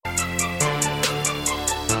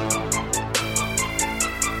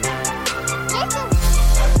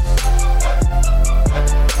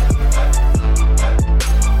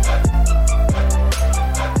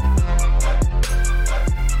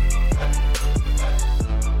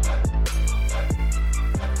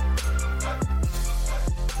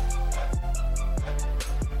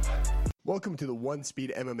Welcome to the One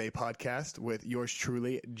Speed MMA podcast with yours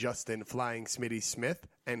truly, Justin Flying Smitty Smith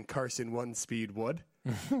and Carson One Speed Wood.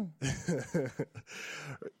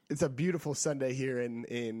 It's a beautiful Sunday here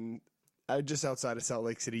in just outside of Salt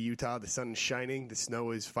Lake City, Utah. The sun is shining. The snow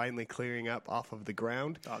is finally clearing up off of the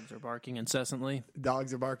ground. Dogs are barking incessantly.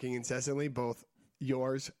 Both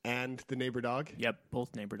yours and the neighbor dog. Yep,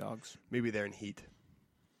 both neighbor dogs. Maybe they're in heat.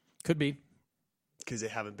 Could be. Because they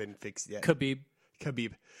haven't been fixed yet. Khabib.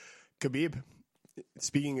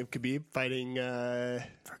 Speaking of Khabib, fighting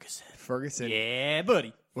Ferguson. Yeah,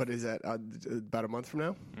 buddy. What is that? About a month from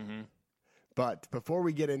now? Mm-hmm. But before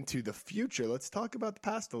we get into the future, let's talk about the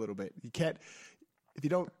past a little bit. You can't, if you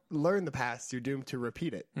don't learn the past, you're doomed to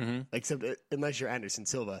repeat it. Mm-hmm. Except unless you're Anderson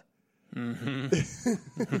Silva.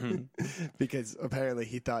 Mm-hmm. Because apparently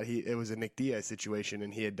he thought it was a Nick Diaz situation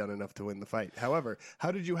and he had done enough to win the fight. However, how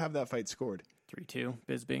did you have that fight scored? 3-2,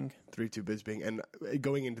 Bisping. 3-2 Bisping. And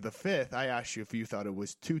going into the fifth, I asked you if you thought it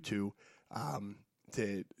was 2-2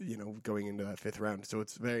 going into that fifth round. So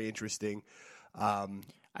it's very interesting. I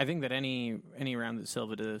think that any round that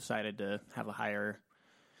Silva decided to have a higher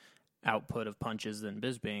output of punches than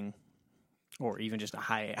Bisping, or even just a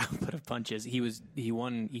high output of punches, he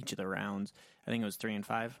won each of the rounds. I think it was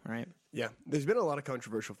 3-5, right? Yeah. There's been a lot of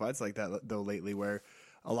controversial fights like that, though, lately, where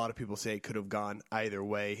a lot of people say it could have gone either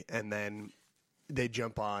way, and then they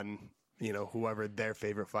jump on, whoever their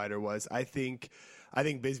favorite fighter was. I think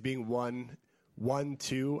Bisping won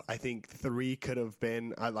 1-2. I think 3 could have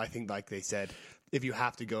been, I think, like they said, if you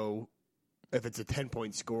have to go, if it's a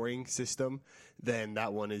 10-point scoring system, then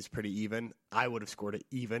that one is pretty even. I would have scored it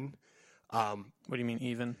even. What do you mean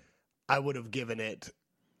even? I would have given it,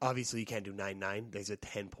 obviously you can't do 9-9. There's a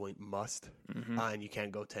 10-point must, and you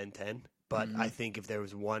can't go 10-10. But I think if there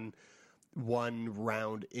was one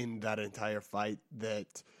round in that entire fight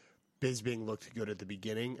that Bisping looked good at the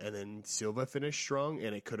beginning and then Silva finished strong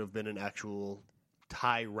and it could have been an actual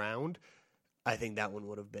tie round, I think that one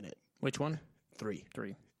would have been it. Which one? 3.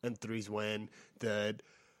 3. And 3's when the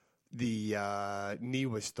knee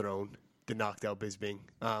was thrown that knocked out Bisping.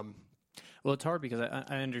 Well, it's hard because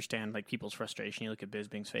I understand people's frustration. You look at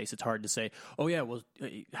Bisping's face; it's hard to say, "Oh yeah, well,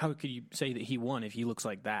 how could you say that he won if he looks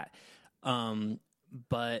like that?"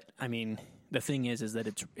 But I mean, the thing is that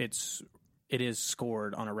it is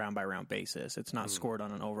scored on a round by round basis. It's not scored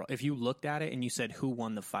on an overall. If you looked at it and you said who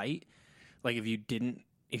won the fight, like if you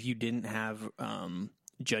didn't have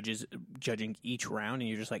judges judging each round and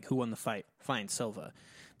you're just like, who won the fight? Fine, Silva.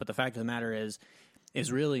 But the fact of the matter is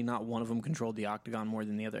really not one of them controlled the octagon more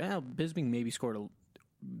than the other. Bisping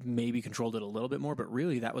maybe controlled it a little bit more, but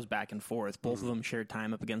really that was back and forth. Both of them shared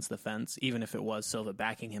time up against the fence, even if it was Silva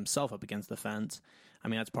backing himself up against the fence. I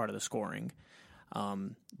mean, that's part of the scoring.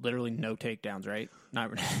 Literally no takedowns, right?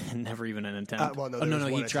 Never even an attempt. No,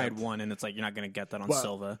 he tried one, and it's like you're not going to get that on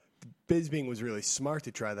Silva. Bisping was really smart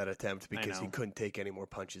to try that attempt because he couldn't take any more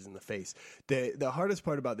punches in the face. The hardest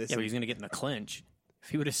part about this... Yeah, but he's going to get in a clinch. If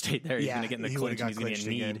he would have stayed there, he's going to get in the clinch and he's going to get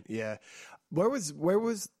kneed. Yeah. Where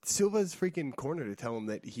was Silva's freaking corner to tell him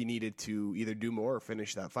that he needed to either do more or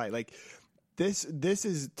finish that fight? Like, this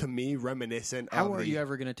is, to me, reminiscent of... How are you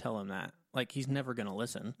ever going to tell him that? Like, he's never going to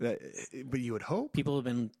listen. But you would hope. People have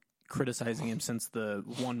been criticizing him since the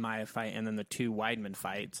one Maia fight and then the 2 Weidman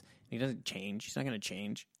fights. He doesn't change. He's not going to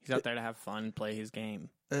change. He's out there to have fun, play his game.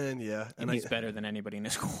 And he's better than anybody in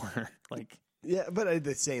his corner. Yeah, but at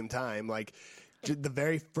the same time, the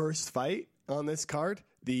very first fight on this card,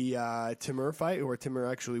 the Timur fight, where Timur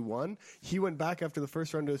actually won, he went back after the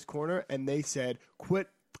first round to his corner, and they said, quit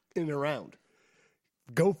in a round.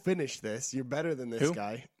 Go finish this. You're better than this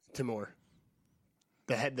guy. Timur.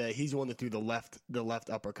 He's the one that threw the left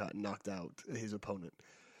uppercut and knocked out his opponent.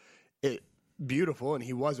 Beautiful, and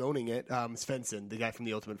he was owning it. Svensson, the guy from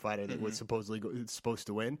The Ultimate Fighter that was supposed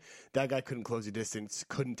to win, that guy couldn't close the distance,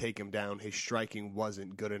 couldn't take him down. His striking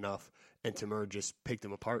wasn't good enough, and Timur just picked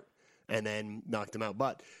him apart and then knocked him out.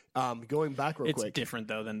 But going back real quick. It's different,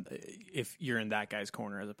 though, than if you're in that guy's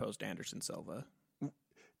corner as opposed to Anderson Silva.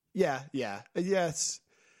 Yeah. Yes.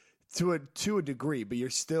 To a degree, but you're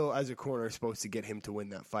still, as a corner, supposed to get him to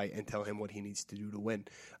win that fight and tell him what he needs to do to win.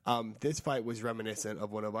 This fight was reminiscent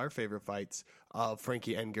of one of our favorite fights of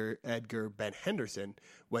Frankie Edgar, Ben Henderson.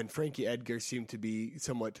 When Frankie Edgar seemed to be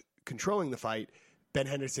somewhat controlling the fight, Ben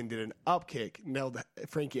Henderson did an up kick, nailed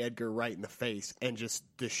Frankie Edgar right in the face, and just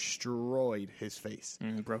destroyed his face.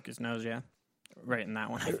 Broke his nose, yeah. Right in that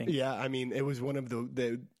one, I think. Yeah, I mean, it was one of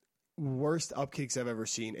the worst up kicks I've ever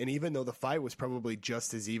seen. And even though the fight was probably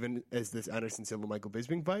just as even as this Anderson Silva Michael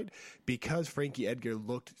Bisping fight, because Frankie Edgar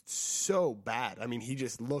looked so bad. I mean, he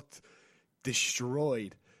just looked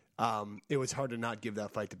destroyed. it was hard to not give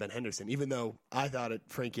that fight to Ben Henderson, even though I thought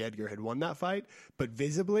Frankie Edgar had won that fight. But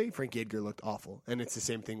visibly, Frankie Edgar looked awful. And it's the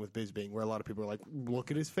same thing with Bisping, where a lot of people are like,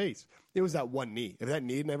 look at his face. It was that one knee. If that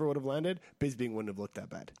knee never would have landed, Bisping wouldn't have looked that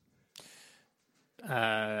bad.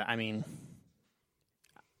 I mean,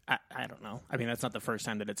 I don't know. I mean, that's not the first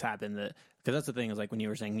time that it's happened. Because that's the thing is like when you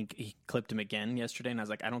were saying he clipped him again yesterday, and I was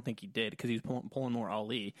like, I don't think he did because he was pulling more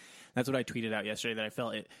Ali. That's what I tweeted out yesterday, that I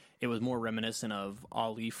felt it was more reminiscent of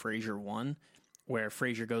Ali Frazier 1, where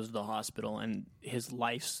Frazier goes to the hospital and his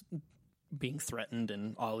life's being threatened,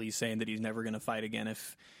 and Ali's saying that he's never going to fight again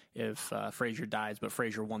if Frazier dies, but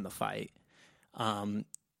Frazier won the fight. And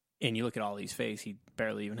you look at Ali's face, he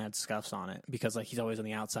barely even had scuffs on it because like he's always on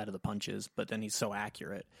the outside of the punches, but then he's so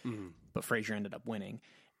accurate. Mm-hmm. But Frazier ended up winning.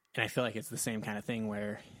 And I feel like it's the same kind of thing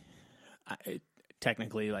where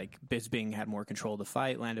technically like Bisping had more control of the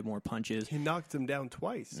fight, landed more punches. He knocked him down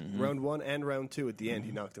twice. Mm-hmm. Round 1 and round 2 at the end,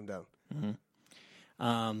 he knocked him down.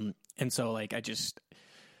 Mm-hmm. And so like I just...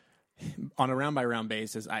 on a round-by-round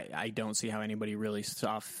basis, I don't see how anybody really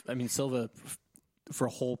I mean, Silva, for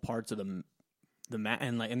whole parts of the match,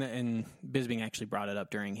 and Bisping actually brought it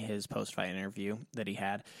up during his post-fight interview that he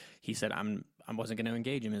had. He said, I wasn't going to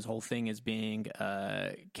engage him. His whole thing is being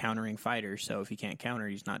countering fighters, so if he can't counter,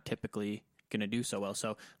 he's not typically going to do so well.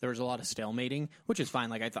 So there was a lot of stalemating, which is fine.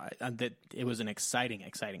 Like I thought that it was an exciting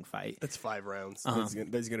fight. It's 5 rounds. There's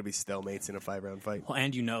going to be stalemates in a 5-round fight. Well,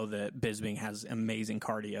 and you know that Bisping has amazing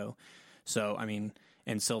cardio. So, I mean,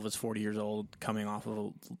 and Silva's 40 years old, coming off of a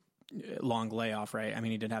long layoff, right? I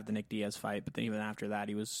mean, he did have the Nick Diaz fight, but then even after that,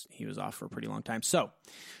 he was off for a pretty long time. So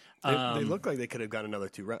they look like they could have got another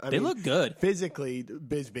 2 rounds. They look good. Physically,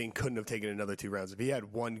 Bisping couldn't have taken another 2 rounds. If he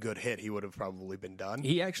had one good hit, he would have probably been done.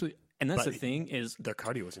 He actually, and that's the thing is their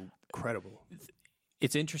cardio was incredible.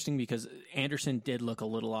 It's interesting because Anderson did look a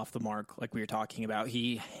little off the mark, like we were talking about.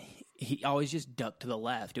 He always just ducked to the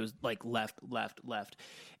left. It was like left,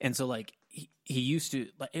 and so like. He used to,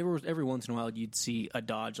 like every once in a while you'd see a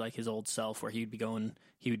dodge like his old self where he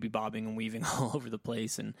would be bobbing and weaving all over the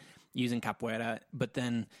place and using capoeira, but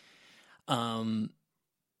then but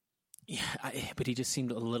he just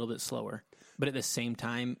seemed a little bit slower. But at the same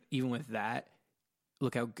time, even with that,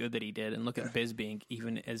 look how good that he did, and look at Bisping,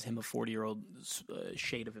 even as him a 40-year-old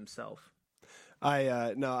shade of himself.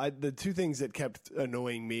 The 2 things that kept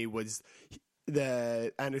annoying me was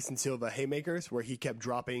the Anderson Silva haymakers, where he kept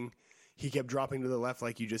dropping to the left,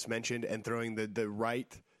 like you just mentioned, and throwing the right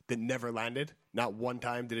that never landed. Not one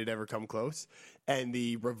time did it ever come close. And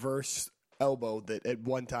the reverse elbow that at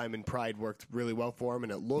one time in Pride worked really well for him,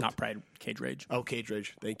 and it looked... Not Pride, Cage Rage. Oh, Cage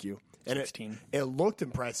Rage, thank you. And 16. It looked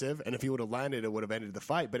impressive, and if he would have landed, it would have ended the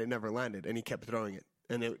fight, but it never landed, and he kept throwing it.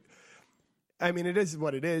 And it is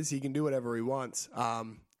what it is. He can do whatever he wants.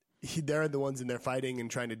 They're the ones in there fighting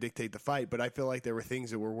and trying to dictate the fight, but I feel like there were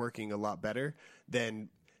things that were working a lot better than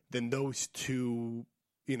those 2,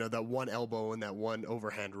 that one elbow and that one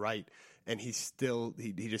overhand right. And he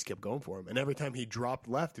just kept going for him. And every time he dropped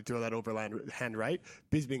left to throw that overhand right,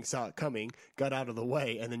 Bisping saw it coming, got out of the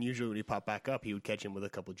way, and then usually when he popped back up, he would catch him with a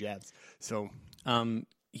couple jabs. So,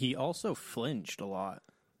 he also flinched a lot.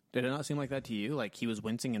 Did it not seem like that to you? Like he was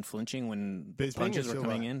wincing and flinching when punches were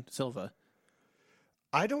coming in? Silva.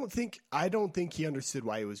 I don't think he understood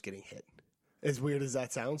why he was getting hit. As weird as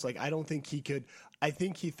that sounds, like I don't think he could. I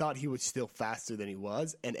think he thought he was still faster than he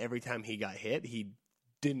was, and every time he got hit, he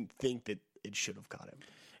didn't think that it should have caught him.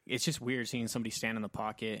 It's just weird seeing somebody stand in the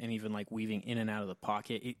pocket and even like weaving in and out of the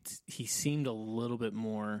pocket. He seemed a little bit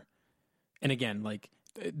more. And again, like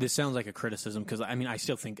this sounds like a criticism because I mean I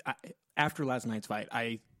still think after last night's fight,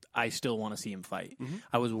 I still want to see him fight. Mm-hmm.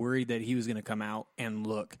 I was worried that he was going to come out and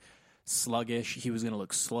look sluggish. He was going to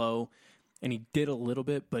look slow. And he did a little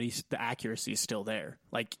bit, but the accuracy is still there.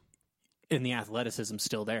 Like, and the athleticism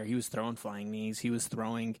still there. He was throwing flying knees. He was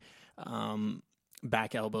throwing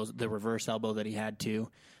back elbows, the reverse elbow that he had too.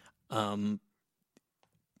 The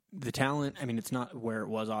talent, I mean, it's not where it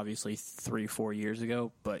was obviously 3-4 years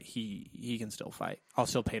ago, but he can still fight. I'll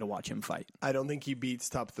still pay to watch him fight. I don't think he beats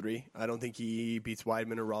top 3. I don't think he beats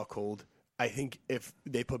Weidman or Rockhold. I think if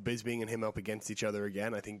they put Bisping and him up against each other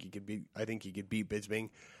again, I think he could beat Bisping.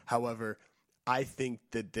 However, I think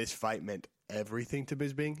that this fight meant everything to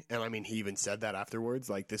Bisping. And I mean, he even said that afterwards,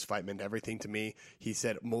 like this fight meant everything to me. He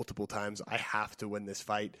said multiple times, I have to win this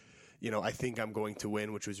fight. I think I'm going to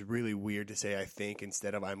win, which was really weird to say I think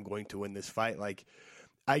instead of I'm going to win this fight. Like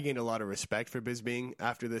I gained a lot of respect for Bisping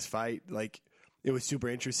after this fight. Like it was super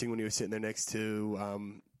interesting when he was sitting there next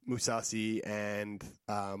to, Mousasi and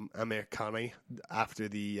Amir Khani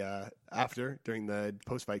during the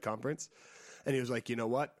post-fight conference. And he was like, you know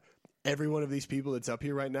what? every one of these people that's up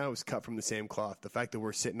here right now is cut from the same cloth. The fact that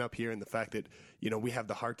we're sitting up here and the fact that, we have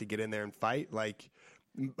the heart to get in there and fight, like,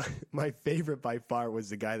 my favorite by far was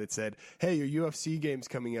the guy that said, hey, your UFC game's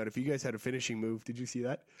coming out. If you guys had a finishing move, did you see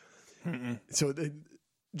that? Mm-mm. So the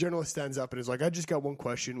journalist stands up and is like, I just got one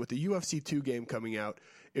question. With the UFC 2 game coming out,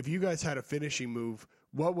 if you guys had a finishing move,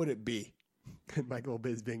 what would it be? And Michael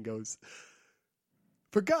Bisping goes,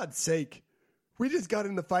 for God's sake, we just got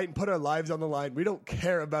in the fight and put our lives on the line. We don't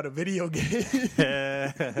care about a video game.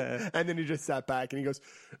 And then he just sat back and he goes,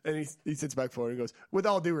 and he sits back forward and goes, with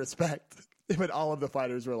all due respect. But all of the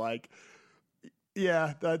fighters were like,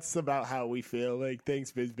 yeah, that's about how we feel. Like,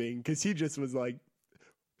 thanks, Bisping. Because he just was like,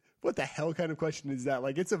 what the hell kind of question is that?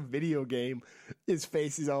 Like, it's a video game. His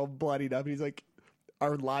face is all bloodied up. And he's like,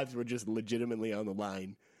 our lives were just legitimately on the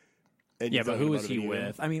line. And yeah, but who was he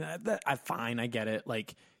with? I mean, fine, I get it.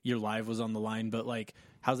 Like, your life was on the line, but, like,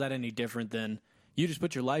 how's that any different than you just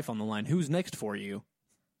put your life on the line? Who's next for you?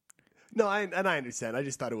 No, I understand. I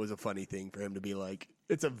just thought it was a funny thing for him to be like,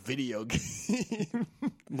 it's a video game.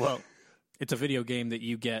 Well, it's a video game that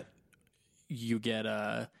you get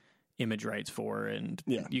image rights for and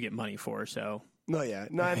you get money for, so... No, yeah.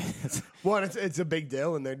 No, one, it's a big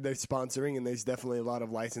deal, and they're sponsoring, and there's definitely a lot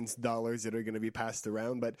of licensed dollars that are going to be passed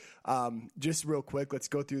around. But just real quick, let's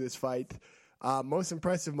go through this fight. Most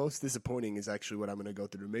impressive, most disappointing is actually what I'm going to go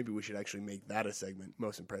through. Maybe we should actually make that a segment.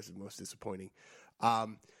 Most impressive, most disappointing.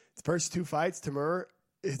 The first two fights, Timur,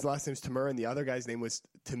 his last name's Timur, and the other guy's name was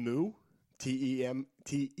Temu, Teemu.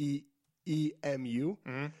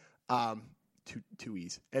 Mm-hmm. Two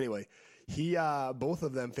E's. Anyway. Both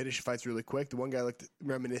of them finished fights really quick. The one guy looked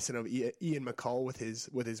reminiscent of Ian McCall with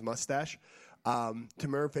his mustache.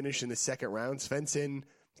 Timur finished in the second round. Svensson,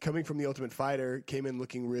 coming from the Ultimate Fighter, came in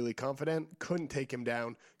looking really confident. Couldn't take him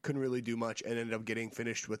down. Couldn't really do much, and ended up getting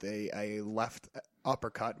finished with a left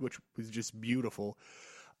uppercut, which was just beautiful.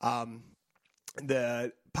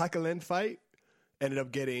 The Pakalen fight ended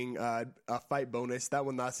up getting a fight bonus. That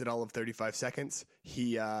one lasted all of 35 seconds.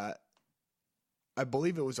 I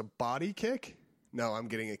believe it was a body kick. No, I'm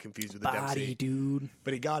getting it confused with the Dempsey. Body, dude.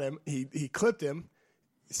 But he got him. He clipped him,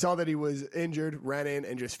 saw that he was injured, ran in,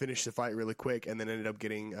 and just finished the fight really quick, and then ended up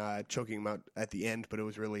choking him out at the end, but it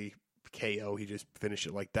was really KO. He just finished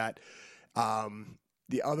it like that.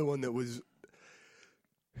 The other one that was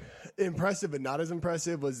impressive but not as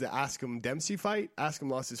impressive was the Askam-Dempsey fight.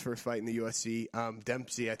 Askam lost his first fight in the UFC.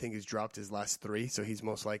 Dempsey, I think, has dropped his last 3, so he's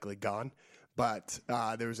most likely gone. But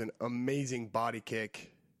there was an amazing body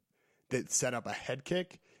kick that set up a head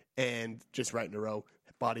kick, and just right in a row,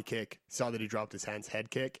 body kick, saw that he dropped his hands, head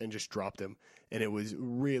kick, and just dropped him. And it was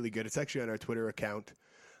really good. It's actually on our Twitter account.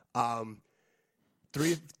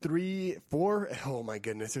 3, 4, oh my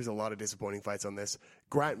goodness, there's a lot of disappointing fights on this.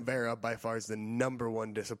 Grant Vera, by far, is the number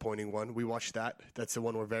one disappointing one. We watched that. That's the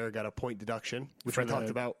one where Vera got a point deduction, which we talked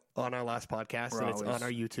about on our last podcast, and it's on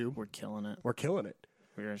our YouTube. We're killing it. We're killing it.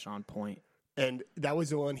 We're just on point. And that was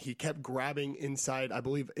the one he kept grabbing inside, I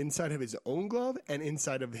believe, inside of his own glove and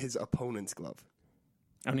inside of his opponent's glove.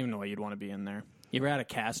 I don't even know why you'd want to be in there. You ever had a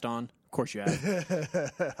cast on? Of course you have.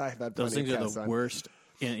 I've had Those things are the on. worst.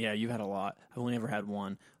 Yeah, you've had a lot. I've only ever had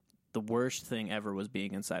one. The worst thing ever was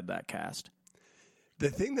being inside that cast. The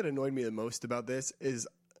thing that annoyed me the most about this is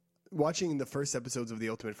watching the first episodes of The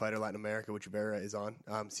Ultimate Fighter Latin America, which Vera is on,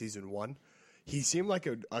 season 1. He seemed like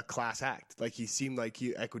a class act. Like, he seemed like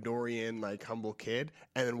an Ecuadorian, like, humble kid.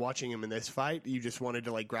 And then watching him in this fight, you just wanted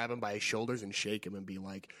to, like, grab him by his shoulders and shake him and be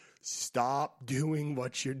like, stop doing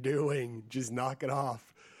what you're doing. Just knock it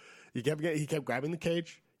off. He kept grabbing the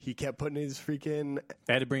cage. He kept putting his freaking...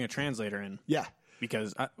 They had to bring a translator in. Yeah.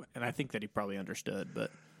 Because, I think that he probably understood,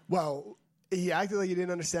 but... Well, he acted like he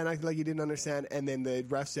didn't understand, and then the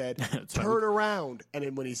ref said, turn around. And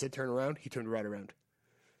then when he said turn around, he turned right around.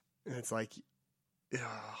 And it's like...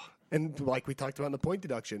 And like we talked about in the point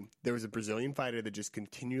deduction, there was a Brazilian fighter that just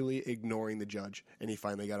continually ignoring the judge, and he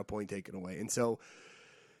finally got a point taken away. And so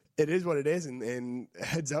it is what it is, and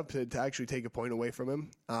heads up to actually take a point away from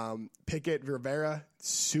him. Pickett, Rivera,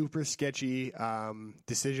 super sketchy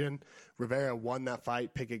decision. Rivera won that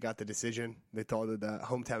fight. Pickett got the decision. They told the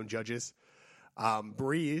hometown judges.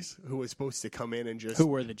 Breeze, who was supposed to come in and just... Who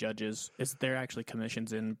were the judges? Is there actually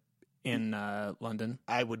commissions in London?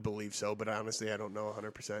 I would believe so, but honestly, I don't know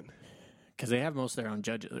 100%. Because they have most of their own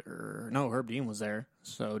judges. No, Herb Dean was there.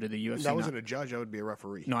 So did the UFC? That wasn't a judge. That would be a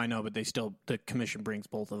referee. No, I know, but the commission brings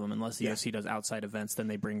both of them. Unless the UFC does outside events, then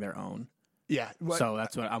they bring their own. Yeah. So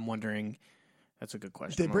that's what I'm wondering. That's a good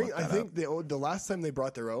question. I think the last time they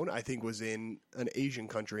brought their own, I think, was in an Asian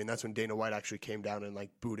country, and that's when Dana White actually came down and like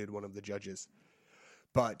booted one of the judges.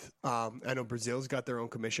 But I know Brazil's got their own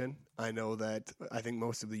commission. I think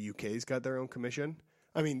most of the UK's got their own commission.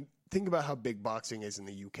 I mean, think about how big boxing is in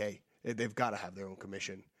the UK. They've got to have their own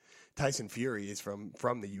commission. Tyson Fury is from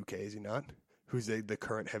the UK, is he not? Who's the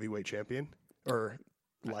current heavyweight champion or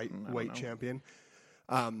lightweight champion?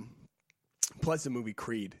 Plus the movie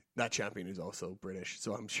Creed, that champion is also British,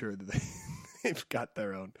 so I'm sure that they've got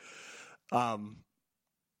their own.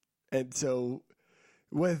 And so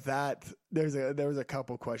with that, there was a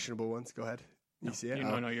couple questionable ones. Go ahead. You see it?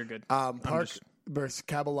 No, you're good. Park versus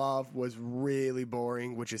Kabalov was really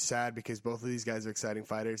boring, which is sad because both of these guys are exciting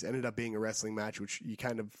fighters. Ended up being a wrestling match, which you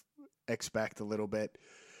kind of expect a little bit.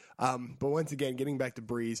 But once again, getting back to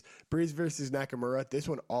Breeze versus Nakamura, this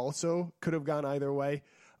one also could have gone either way.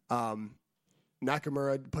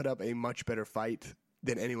 Nakamura put up a much better fight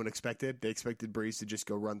than anyone expected. They expected Breeze to just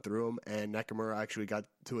go run through him, and Nakamura actually got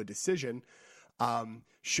to a decision.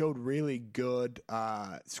 Showed really good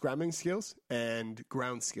scrambling skills and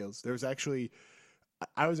ground skills.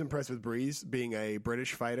 I was impressed with Breeze being a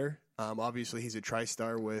British fighter. Obviously, he's a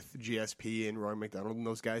tri-star with GSP and Roy McDonald and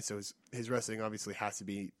those guys, so his wrestling obviously has to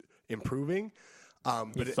be improving.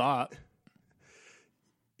 But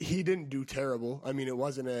he didn't do terrible. I mean, it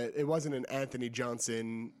wasn't an Anthony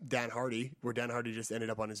Johnson, Dan Hardy, where Dan Hardy just ended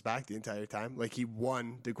up on his back the entire time. Like, he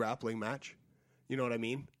won the grappling match. You know what I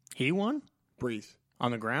mean? He won? Breeze. On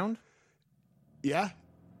the ground? Yeah.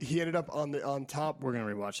 He ended up on top. We're going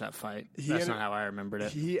to rewatch that fight. That's not how I remembered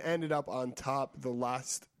it. He ended up on top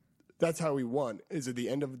that's how he won. Is at the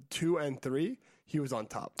end of 2 and 3, he was on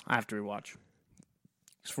top. I have to rewatch.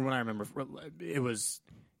 'Cause from what I remember,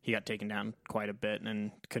 he got taken down quite a bit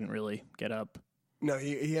and couldn't really get up. No,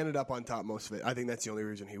 he ended up on top most of it. I think that's the only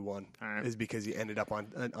reason he won, right. Is because he ended up on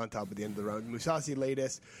top at the end of the round. Mousasi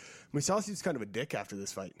latest. Mousasi's kind of a dick after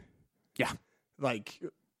this fight. Yeah. Like,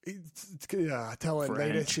 telling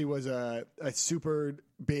latest he was a super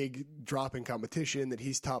big drop in competition, that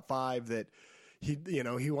he's top 5, that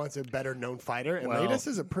he wants a better known fighter. And latest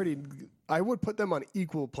is I would put them on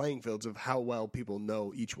equal playing fields of how well people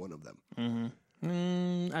know each one of them.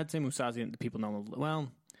 Mm-hmm. I'd say Mousasi and the people know.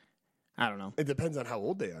 Well, I don't know. It depends on how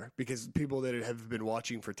old they are, because people that have been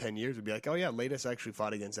watching for 10 years would be like, oh yeah, latest actually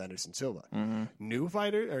fought against Anderson Silva. Mm-hmm.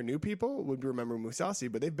 New people would remember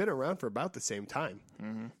Mousasi, but they've been around for about the same time.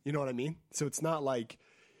 Mm-hmm. You know what I mean? So it's not like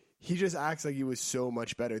he just acts like he was so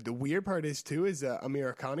much better. The weird part is the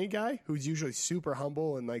Amir Khani guy, who's usually super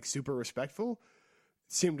humble and like super respectful,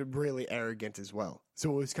 seemed really arrogant as well.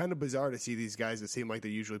 So it was kind of bizarre to see these guys that seem like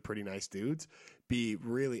they're usually pretty nice dudes be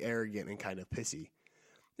really arrogant and kind of pissy.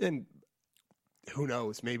 And who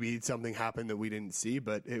knows? Maybe something happened that we didn't see,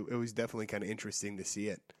 but it was definitely kind of interesting to see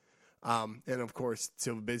it. And of course,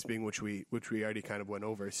 Silva Bisping, which we already kind of went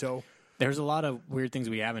over. So there's a lot of weird things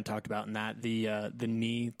we haven't talked about in that. The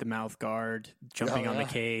knee, the mouth guard, jumping on the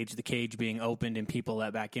cage being opened and people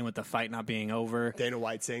let back in with the fight not being over. Dana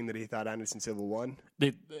White saying that he thought Anderson Silva won.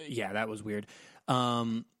 Yeah, that was weird.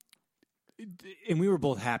 And we were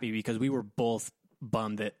both happy because we were both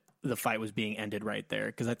bummed that the fight was being ended right there,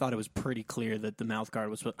 because I thought it was pretty clear that the mouth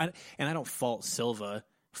guard was and I don't fault Silva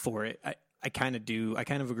for it. I kind of do. I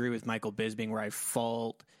kind of agree with Michael Bisping where I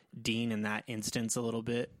fault Dean in that instance a little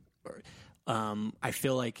bit. I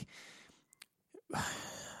feel like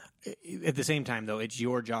at the same time, though, it's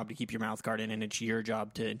your job to keep your mouth guard in, and it's your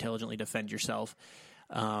job to intelligently defend yourself.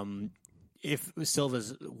 If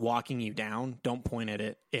Silva's walking you down, don't point at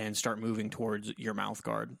it and start moving towards your mouth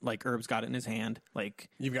guard. Like, Herb's got it in his hand. Like,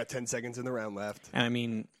 you've got 10 seconds in the round left. And I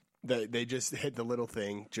mean, they just hit the little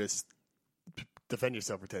thing. Just defend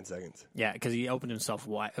yourself for 10 seconds. Yeah, because he opened himself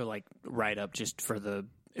right up just for the.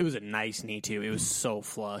 It was a nice knee too. It was so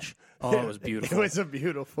flush. Oh, it was beautiful. It was a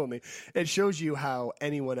beautiful knee. It shows you how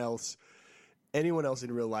anyone else in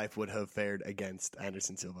real life would have fared against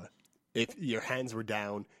Anderson Silva. If your hands were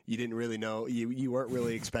down, you didn't really know, you weren't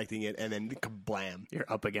really expecting it, and then kablam. You're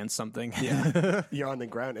up against something. Yeah. You're on the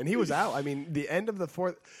ground. And he was out. I mean, the end of the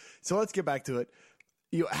fourth. So let's get back to it.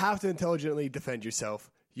 You have to intelligently defend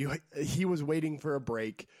yourself. He was waiting for a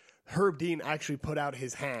break. Herb Dean actually put out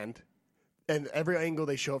his hand. And every angle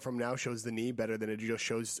they show it from now shows the knee better than it just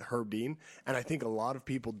shows Herb Dean. And I think a lot of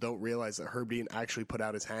people don't realize that Herb Dean actually put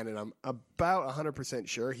out his hand. And I'm about 100%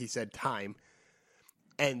 sure he said time.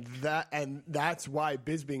 And that's why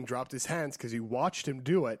Bisping dropped his hands, because he watched him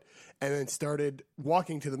do it and then started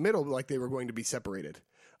walking to the middle like they were going to be separated.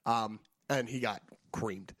 And he got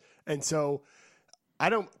creamed. And so I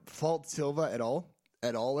don't fault Silva at all.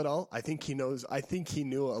 I think he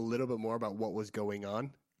knew a little bit more about what was going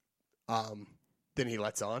on than he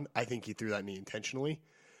lets on. I think he threw that knee intentionally.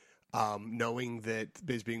 knowing that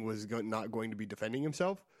Bisping was not going to be defending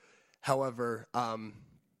himself. However,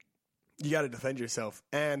 you got to defend yourself,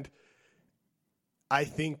 and I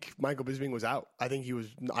think Michael Bisping was out. I think he was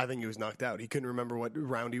knocked out. He couldn't remember what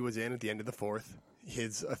round he was in at the end of the fourth.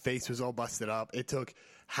 His face was all busted up. It took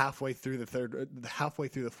halfway through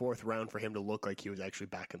the fourth round for him to look like he was actually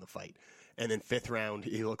back in the fight, and then fifth round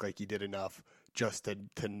he looked like he did enough just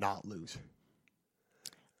to not lose.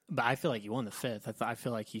 But I feel like he won the fifth. I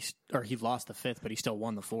feel like he lost the fifth, but he still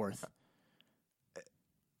won the fourth.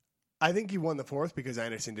 I think he won the fourth because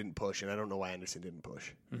Anderson didn't push, and I don't know why Anderson didn't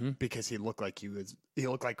push. Mm-hmm. Because he looked like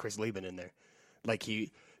Chris Lieben in there. Like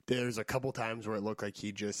there's a couple times where it looked like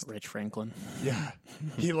he just Rich Franklin. Yeah,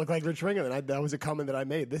 he looked like Rich Franklin. That was a comment that I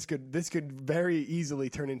made. This could very easily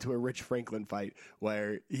turn into a Rich Franklin fight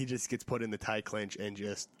where he just gets put in the tie clinch and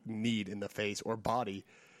just kneed in the face or body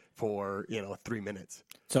for 3 minutes.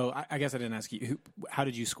 So I guess I didn't ask you. How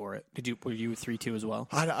did you score it? Were you 3-2 as well?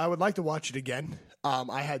 I would like to watch it again.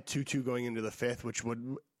 I had 2-2 going into the fifth, which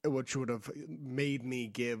would have made me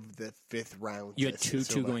give the fifth round. You had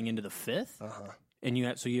 2-2 going into the fifth. And you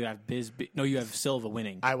have Silva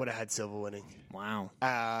winning. I would have had Silva winning. Wow.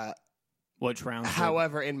 Which round?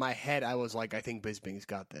 However, in my head, I was like, I think Bisping's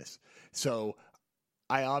got this. So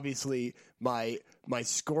I obviously my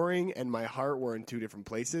scoring and my heart were in two different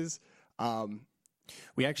places.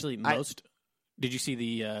 We actually did you see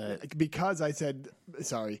the because I said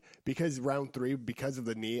because round 3 because of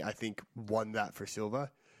the knee I think won that for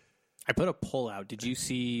Silva. I put a poll out. Did you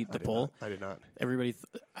see the poll? I did not. Everybody,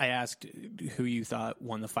 I asked who you thought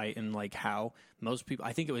won the fight and like how. Most people,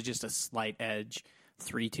 I think it was just a slight edge,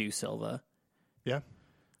 3-2 Silva. Yeah.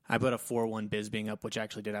 I put a 4-1 Bisping up, which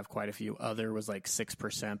actually did have quite a few. Other was like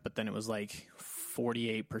 6%, but then it was like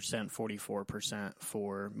 48%, 44%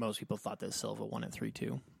 for most people thought that Silva won at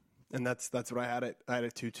 3-2. And that's what I had it. I had a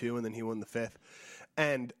 2-2, and then he won the fifth.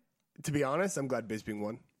 And to be honest, I'm glad Bisping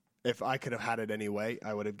won. If I could have had it anyway,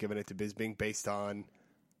 I would have given it to Bisping based on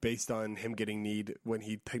him getting kneed when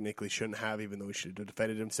he technically shouldn't have, even though he should have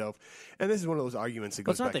defended himself. And this is one of those arguments that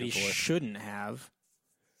goes back and forth. It's not that he shouldn't have.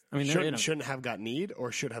 I mean, shouldn't have got kneed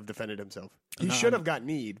or should have defended himself. He should have got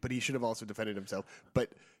kneed, but he should have also defended himself.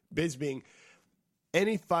 But Bisping,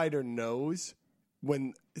 any fighter knows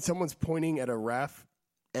when someone's pointing at a ref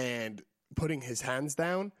and putting his hands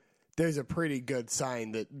down, there's a pretty good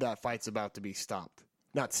sign that that fight's about to be stopped.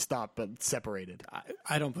 Not stopped, but separated.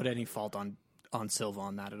 I don't put any fault on Silva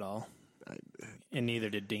on that at all. And neither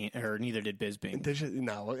did Bisping.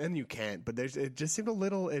 No, and you can't. But it just seemed a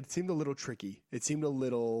little. It seemed a little tricky. It seemed a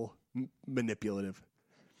little manipulative.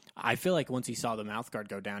 I feel like once he saw the mouth guard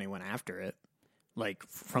go down, he went after it, like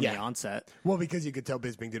from the onset. Well, because you could tell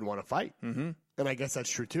Bisping didn't want to fight, and I guess that's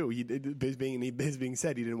true too. Bisping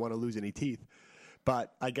said he didn't want to lose any teeth.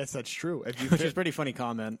 But I guess that's true. Which is a pretty funny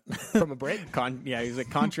comment. From a Brit? He's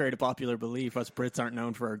like, contrary to popular belief, us Brits aren't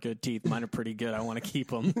known for our good teeth. Mine are pretty good. I want to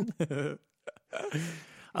keep them.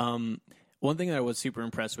 One thing that I was super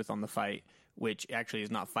impressed with on the fight, which actually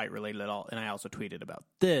is not fight related at all, and I also tweeted about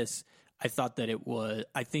this, I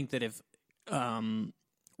think that if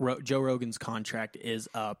Joe Rogan's contract is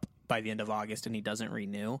up by the end of August and he doesn't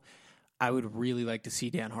renew, I would really like to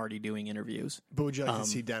see Dan Hardy doing interviews. But would you like to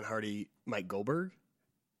see Dan Hardy, Mike Goldberg?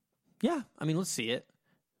 Yeah. I mean, let's see it.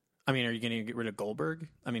 I mean, are you going to get rid of Goldberg?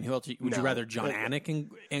 I mean, who else? Would you rather John Anik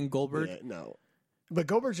and Goldberg? Yeah, no. But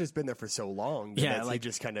Goldberg's just been there for so long. Yeah, like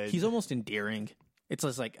just kind of. He's almost endearing. It's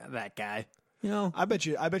just like that guy. I bet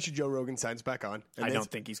you Joe Rogan signs back on. I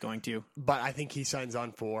don't think he's going to. But I think he signs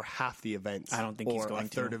on for half the events. I don't think he's going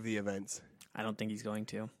to. Or a third of the events. I don't think he's going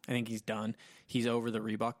to. I think he's done. He's over the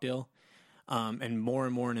Reebok deal. And more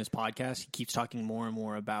in his podcast, he keeps talking more and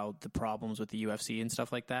more about the problems with the UFC and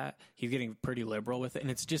stuff like that. He's getting pretty liberal with it.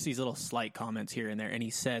 And it's just these little slight comments here and there. And he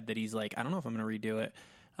said that he's like, I don't know if I'm going to redo it.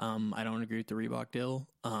 I don't agree with the Reebok deal.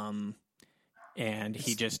 And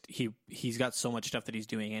he's got so much stuff that he's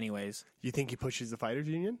doing anyways. You think he pushes the fighters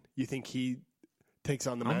union? You think he takes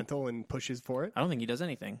on the mantle and pushes for it? I don't think he does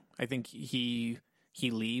anything. I think he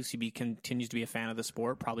leaves. He continues to be a fan of the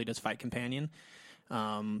sport, probably does Fight Companion.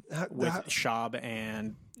 With Schaub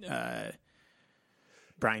and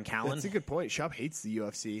Brian Callen. That's a good point. Schaub hates the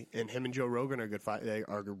UFC, and him and Joe Rogan are good. They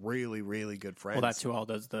are really, really good friends. Well, that's who all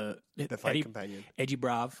does the Fight Companion. Eddie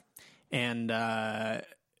Brav and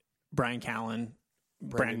Brian Callen,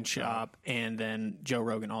 Brandon Schaub, and then Joe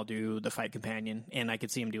Rogan all do the Fight Companion, and I could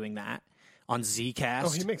see him doing that on Zcast. Oh,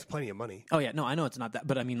 he makes plenty of money. Oh yeah, no, I know it's not that,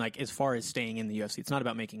 but I mean, like as far as staying in the UFC, it's not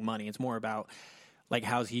about making money. It's more about. Like,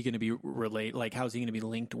 how's he going to be how's he going to be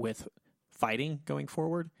linked with fighting going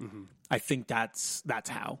forward. I think that's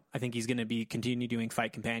how. I think he's going to be continue doing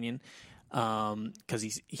Fight Companion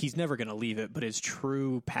because he's never going to leave it. But his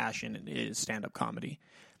true passion is stand-up comedy.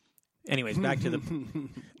 Anyways, back to the.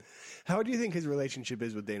 How do you think his relationship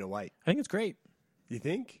is with Dana White? I think it's great. You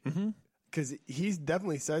think? Because he's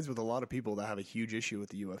definitely sides with a lot of people that have a huge issue with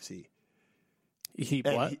the UFC.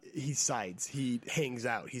 He sides. He hangs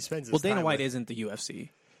out. He spends his time Dana White with, isn't the UFC.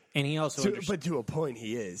 And he also but to a point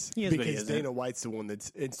he is. He is, but he because isn't. Dana White's the one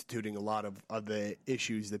that's instituting a lot of the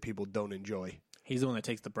issues that people don't enjoy. He's the one that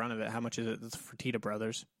takes the brunt of it. How much is it? It's Fertitta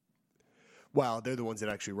Brothers. Well, they're the ones that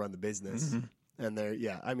actually run the business. And they're,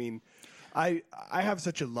 I mean, I have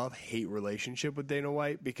such a love-hate relationship with Dana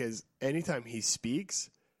White because anytime he speaks,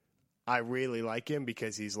 I really like him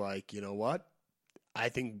because he's like, you know what? I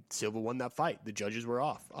think Silva won that fight. The judges were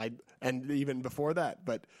off. And even before that,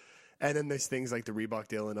 and then there's things like the Reebok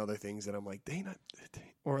deal and other things that I'm like, Dana,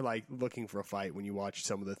 or like looking for a fight when you watch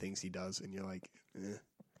some of the things he does and you're like, eh.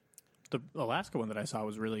 The Alaska one that I saw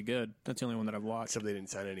was really good. That's the only one that I've watched. Except they didn't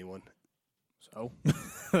sign anyone. So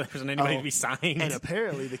there isn't anybody to be signed. And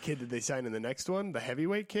apparently the kid that they signed in the next one, the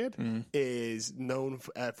heavyweight kid, is known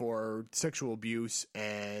for sexual abuse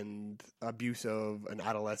and abuse of an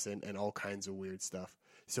adolescent and all kinds of weird stuff.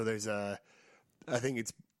 So there's I think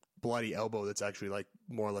it's Bloody Elbow that's actually like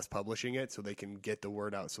more or less publishing it so they can get the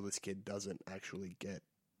word out so this kid doesn't actually get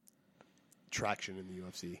traction in the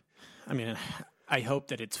UFC. I mean, I hope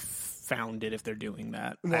that it's founded if they're doing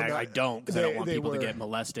that. Well, I don't because I don't want people to get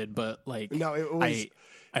molested. But like, no, it was,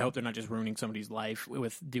 I hope they're not just ruining somebody's life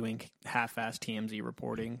with doing half-assed TMZ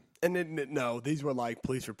reporting. And no, these were like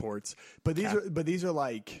police reports, but these are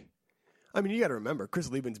like. I mean, you got to remember, Chris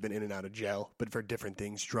Liebman's been in and out of jail, but for different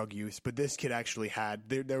things, drug use. But this kid actually had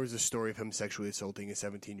there was a story of him sexually assaulting a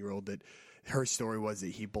 17-year-old. That her story was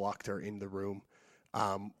that he blocked her in the room.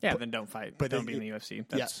 Then don't fight. But don't be in the UFC.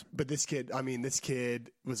 But this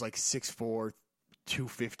kid was like 6'4",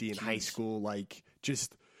 250 in high school, like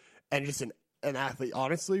just an athlete.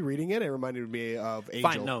 Honestly, reading it reminded me of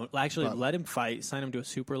Angel. Fine, no, actually, let him fight, sign him to a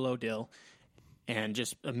super low deal, and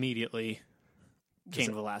just immediately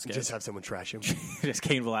Cain Velasquez. Just have someone trash him. Just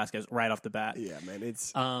Cain Velasquez right off the bat. Yeah, man,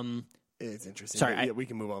 it's interesting. Sorry, we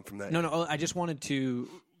can move on from that. No, I just wanted to.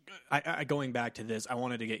 Going back to this, I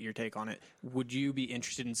wanted to get your take on it. Would you be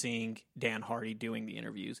interested in seeing Dan Hardy doing the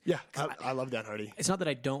interviews? Yeah, I love Dan Hardy. It's not that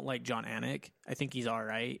I don't like John Anik. I think he's all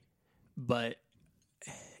right, but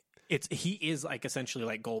he is like essentially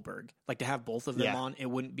like Goldberg. Like to have both of them on, it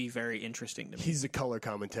wouldn't be very interesting to me. He's the color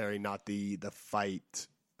commentary, not the fight.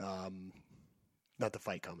 Not the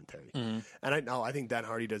fight commentary. And I think Dan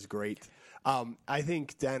Hardy does great. I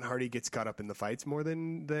think Dan Hardy gets caught up in the fights more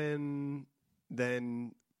than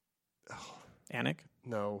Anik?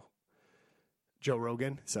 No. Joe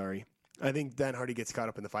Rogan, sorry. I think Dan Hardy gets caught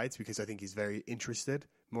up in the fights because I think he's very interested,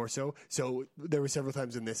 more so. So there were several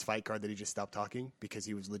times in this fight card that he just stopped talking because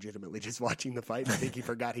he was legitimately just watching the fight. I think he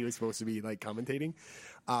forgot he was supposed to be like commentating.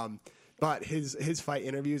 But his fight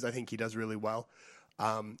interviews, I think he does really well.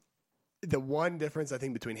 The one difference I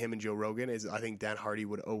think between him and Joe Rogan is I think Dan Hardy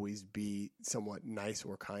would always be somewhat nice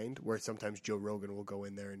or kind, where sometimes Joe Rogan will go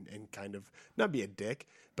in there and kind of not be a dick,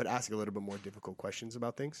 but ask a little bit more difficult questions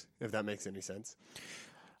about things, if that makes any sense.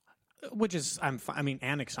 Which is, I mean,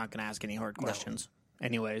 Anik's not going to ask any hard questions. No.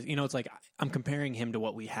 Anyways, it's like I'm comparing him to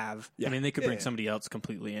what we have. Yeah. I mean, they could bring somebody else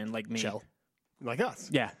completely in, like me. Shell. Like us.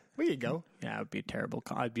 Yeah. There you go. Yeah, it would be terrible.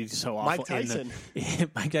 I'd be so awful. Mike Tyson.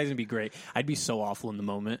 Mike Tyson would be great. I'd be so awful in the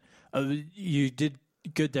moment. You did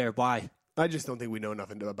good there. Why? I just don't think we know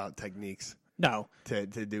nothing about techniques. No. To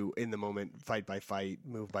do in the moment, fight by fight,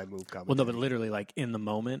 move by move commentary. Well, no, but literally, like, in the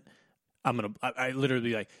moment, I literally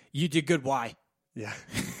be like, you did good. Why? Yeah.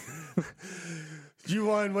 You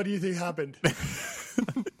won. What do you think happened?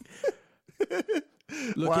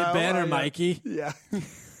 Look at Banner, Mikey. Yeah.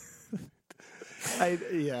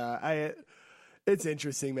 It's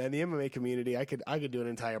interesting, man. The MMA community, I could do an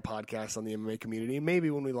entire podcast on the MMA community. Maybe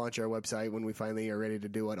when we launch our website, when we finally are ready to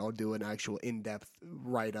do it, I'll do an actual in-depth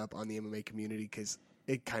write-up on the MMA community because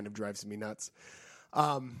it kind of drives me nuts.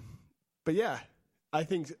 But yeah, I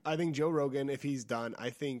think Joe Rogan, if he's done,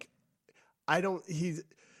 he's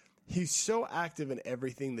so active in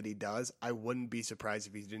everything that he does. I wouldn't be surprised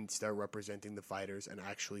if he didn't start representing the fighters and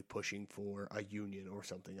actually pushing for a union or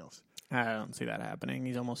something else. I don't see that happening.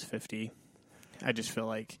 He's almost 50. I just feel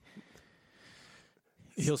like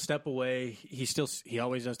he'll step away. He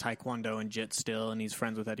always does taekwondo and jit still, and he's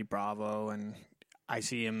friends with Eddie Bravo. And I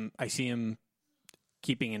see him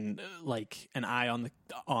keeping an eye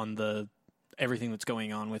on the everything that's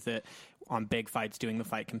going on with it, on big fights, doing the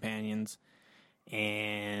fight companions,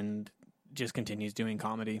 and just continues doing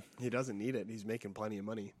comedy. He doesn't need it. He's making plenty of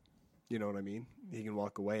money. You know what I mean? He can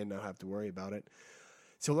walk away and not have to worry about it.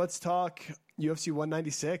 So let's talk UFC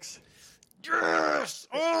 196. Yes!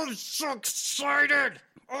 Oh, I'm so excited!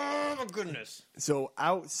 Oh, my goodness. So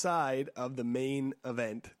outside of the main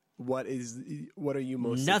event, what are you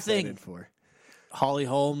most Nothing. excited for? Holly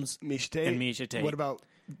Holmes Miesha Tate? and Miesha Tate. What about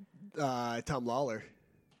Tom Lawler?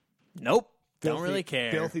 Nope. Don't really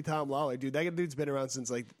care. Filthy Tom Lawler. Dude, that dude's been around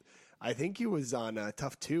since, I think he was on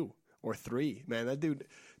Tough 2 or 3. Man, that dude,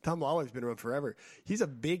 Tom Lawler's been around forever. He's a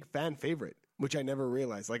big fan favorite, which I never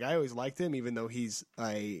realized. I always liked him, even though he's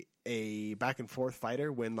a back-and-forth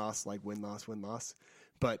fighter, win-loss, win-loss.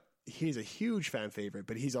 But he's a huge fan favorite,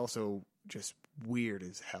 but he's also just weird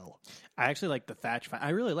as hell. I actually like the Thatch fight. I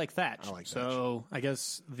really like Thatch. I like so I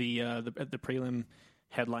guess the prelim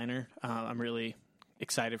headliner, I'm really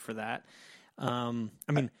excited for that. I'm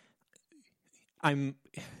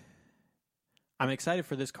excited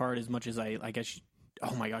for this card as much as I guess.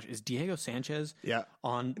 Oh my gosh, is Diego Sanchez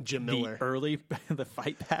on Jim Miller the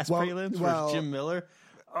Fight Pass prelims for Jim Miller?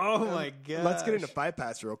 Oh my god! Let's get into Fight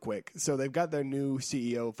Pass real quick. So they've got their new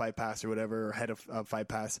CEO of Fight Pass or whatever, or head of Fight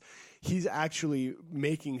Pass. He's actually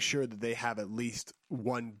making sure that they have at least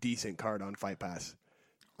one decent card on Fight Pass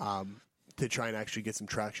to try and actually get some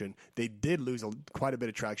traction. They did lose quite a bit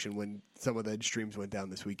of traction when some of the streams went down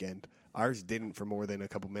this weekend. Ours didn't for more than a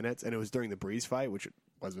couple minutes, and it was during the Breeze fight, which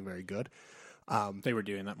wasn't very good. They were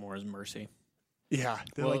doing that more as mercy. Yeah,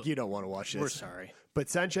 they're like, you don't want to watch this. We're sorry. But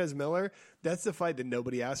Sanchez Miller, that's the fight that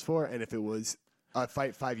nobody asked for, and if it was a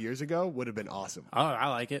fight 5 years ago, would have been awesome. Oh, I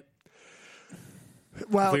like it.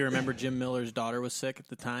 Well, if we remember Jim Miller's daughter was sick at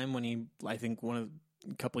the time when I think a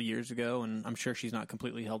couple years ago, and I'm sure she's not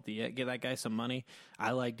completely healthy yet. Give that guy some money.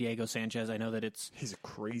 I like Diego Sanchez. I know that he's a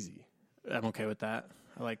crazy. I'm okay with that.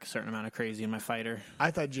 I like a certain amount of crazy in my fighter.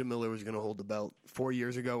 I thought Jim Miller was going to hold the belt 4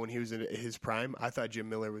 years ago when he was in his prime. I thought Jim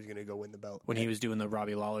Miller was going to go win the belt. When he was doing the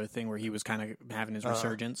Robbie Lawler thing where he was kind of having his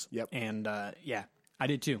resurgence. Yep. And, I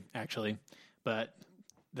did too, actually. But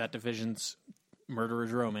that division's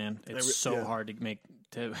murderer's row, man. It's so hard to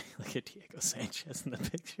look at Diego Sanchez in the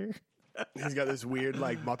picture. He's got this weird,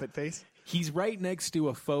 Muppet face. He's right next to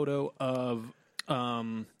a photo of,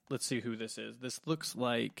 let's see who this is. This looks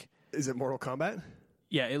like... Is it Mortal Kombat?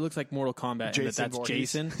 Yeah, it looks like Mortal Kombat, and that's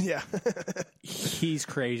Voorhees. Jason. Yeah. He's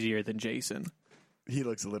crazier than Jason. He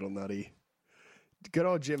looks a little nutty. Good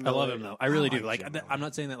old Jim Miller. I love him, though. I really do. I'm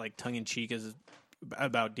not saying that, tongue-in-cheek is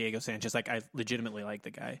about Diego Sanchez. I legitimately like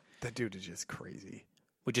the guy. That dude is just crazy.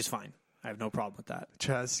 Which is fine. I have no problem with that.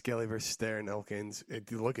 Chaz Skelly versus Darren Elkins.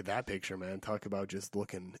 Look at that picture, man. Talk about just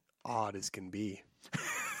looking odd as can be.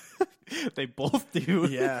 They both do.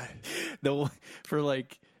 Yeah. For,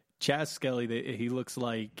 Chaz Skelly, he looks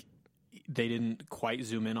like they didn't quite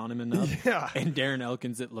zoom in on him enough. Yeah. And Darren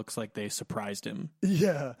Elkins, it looks like they surprised him.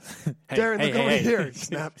 Yeah. Darren, look over here.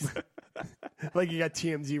 Snap. Like you got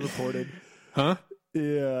TMZ reported. Huh?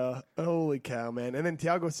 Yeah. Holy cow, man. And then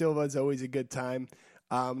Thiago Silva is always a good time.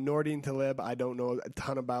 Nordine Taleb, I don't know a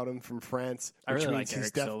ton about him from France. I really like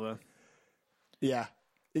Eric Silva. Yeah.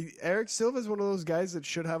 Eric Silva is one of those guys that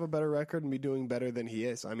should have a better record and be doing better than he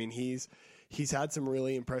is. I mean, he's had some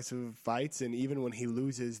really impressive fights, and even when he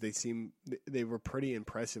loses, they were pretty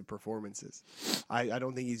impressive performances. I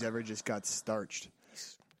don't think he's ever just got starched.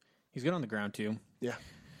 He's good on the ground, too. Yeah.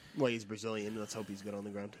 Well, he's Brazilian. Let's hope he's good on the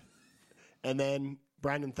ground. And then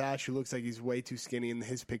Brandon Thatch, who looks like he's way too skinny in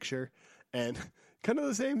his picture, and kind of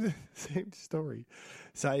the same story.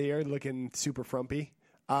 Zaire looking super frumpy.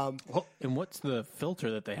 And what's the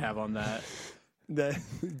filter that they have on that? The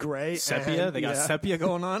gray sepia. They got sepia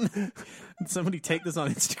going on. Did somebody take this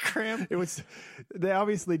on Instagram? They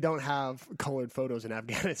obviously don't have colored photos in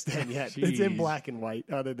Afghanistan yet. Jeez. It's in black and white,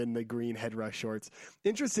 other than the green head rush shorts.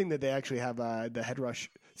 Interesting that they actually have the head rush.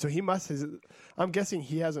 So I'm guessing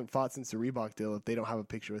he hasn't fought since the Reebok deal if they don't have a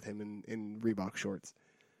picture with him in Reebok shorts.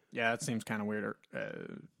 Yeah, that seems kind of weird.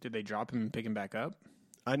 Did they drop him and pick him back up?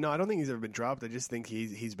 No, I don't think he's ever been dropped. I just think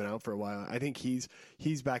he's been out for a while. I think he's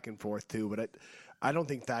back and forth too, but I don't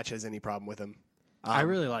think Thatch has any problem with him. I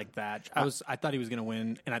really like Thatch. I thought he was going to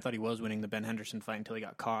win, and I thought he was winning the Ben Henderson fight until he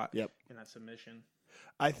got caught. Yep. In that submission.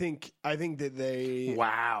 I think that they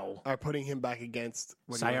are putting him back against.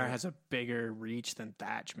 Zaire has a bigger reach than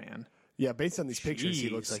Thatch, man. Yeah, based on these pictures, he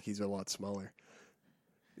looks like he's a lot smaller.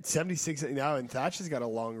 76 now, and Thatch has got a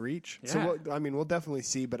long reach. Yeah. So, we'll definitely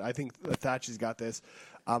see, but I think Thatch has got this.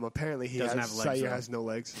 Apparently, Zaire has no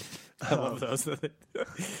legs. I love those.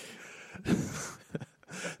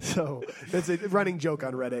 So, it's a running joke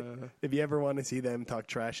on Reddit. If you ever want to see them talk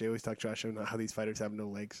trash, they always talk trash on how these fighters have no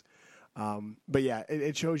legs. But yeah,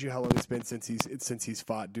 it shows you how long it's been since he's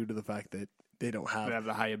fought, due to the fact that they don't have. They have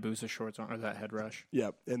the Hayabusa shorts on, or that head rush.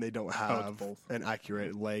 Yep, and they don't have an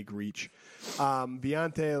accurate leg reach.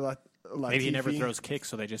 Latifi, Maybe he never throws kicks,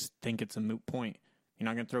 so they just think it's a moot point. You're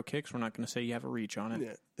not going to throw kicks. We're not going to say you have a reach on it.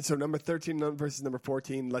 Yeah. So number 13 versus number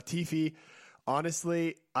 14, Latifi.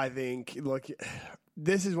 Honestly, I think, look,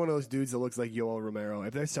 this is one of those dudes that looks like Yoel Romero.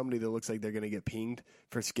 If there's somebody that looks like they're going to get pinged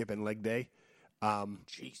for skipping leg day, I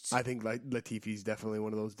think Latifi's definitely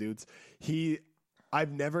one of those dudes.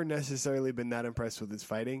 I've never necessarily been that impressed with his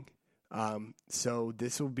fighting. So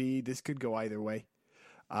this could go either way.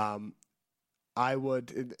 I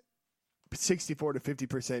would 64 to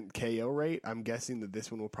 50% KO rate. I'm guessing that this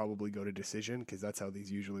one will probably go to decision because that's how these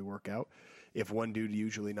usually work out. If one dude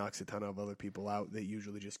usually knocks a ton of other people out, they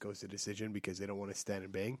usually just goes to decision because they don't want to stand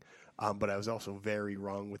and bang. But I was also very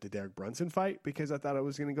wrong with the Derek Brunson fight because I thought it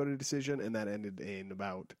was going to go to decision, and that ended in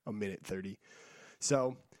about a minute 30.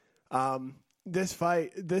 So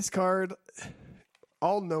this card,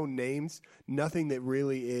 all known names, nothing that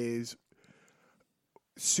really is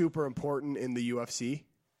super important in the UFC.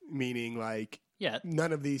 Meaning,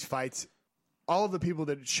 none of these fights, all of the people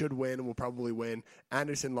that should win will probably win.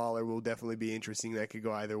 Anderson Lawler will definitely be interesting. That could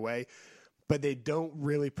go either way. But they don't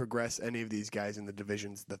really progress any of these guys in the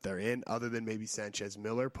divisions that they're in, other than maybe Sanchez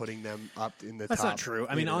Miller, putting them up in the top. That's not true.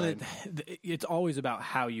 I mean, it's always about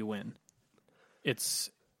how you win. It's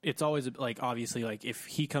always, obviously, if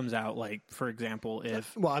he comes out, for example,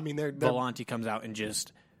 if Volante comes out and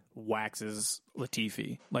just waxes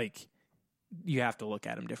Latifi, you have to look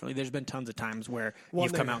at him differently. There's been tons of times where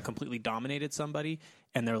you've come out and completely dominated somebody,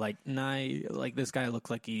 and they're like, nah, this guy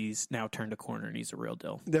looks like he's now turned a corner and he's a real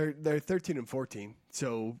deal. They're 13 and 14,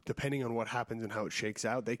 so depending on what happens and how it shakes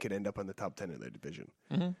out, they could end up in the top 10 of their division.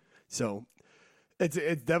 Mm-hmm. So it's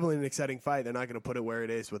definitely an exciting fight. They're not going to put it where it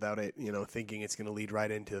is without it, thinking it's going to lead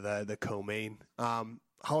right into the co-main.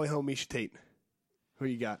 Holly Holm, Miesha Tate. Who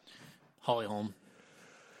you got? Holly Holm.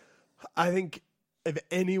 I think if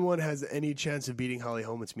anyone has any chance of beating Holly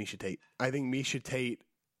Holm, it's Miesha Tate. I think Miesha Tate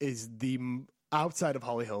is outside of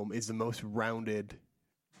Holly Holm, is the most rounded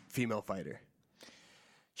female fighter.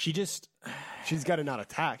 She's got to not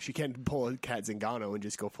attack. She can't pull a Kat Zingano and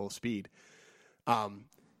just go full speed.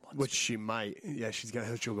 Which she might. Yeah,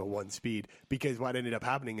 she'll go one speed. Because what ended up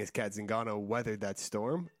happening is Kat Zingano weathered that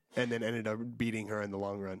storm and then ended up beating her in the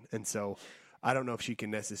long run. And so I don't know if she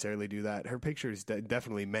can necessarily do that. Her picture is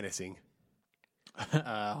definitely menacing.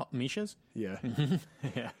 Misha's? Yeah.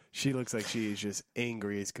 Yeah. She looks like she is just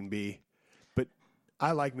angry as can be. But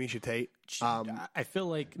I like Miesha Tate. I feel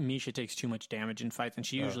like Miesha takes too much damage in fights, and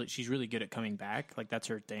she's really good at coming back. That's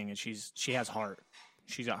her thing, and she has heart.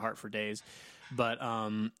 She's got heart for days. But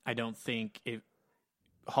I don't think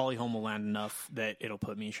Holly Holm will land enough that it'll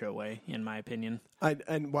put Miesha away, in my opinion.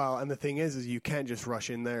 And the thing is you can't just rush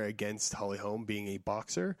in there against Holly Holm being a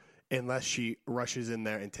boxer unless she rushes in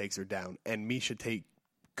there and takes her down. And Miesha Tate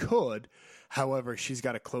could, however, she's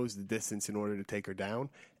got to close the distance in order to take her down.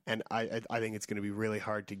 And I think it's going to be really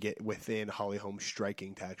hard to get within Holly Holm's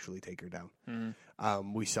striking to actually take her down.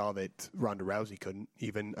 Mm-hmm. We saw that Ronda Rousey couldn't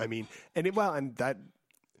even. I mean,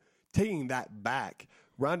 taking that back,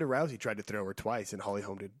 Ronda Rousey tried to throw her twice, and Holly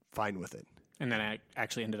Holm did fine with it. And then I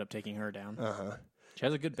actually ended up taking her down. Uh-huh. She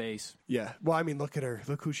has a good base. Yeah. Well, I mean, look at her.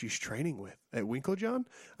 Look who she's training with at Winklejohn.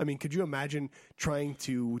 I mean, could you imagine trying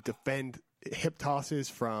to defend hip tosses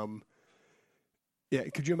from... Yeah,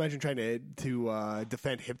 could you imagine trying to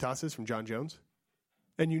defend hip tosses from John Jones?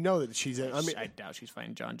 And you know that I doubt she's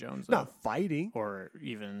fighting John Jones. Not fighting. Or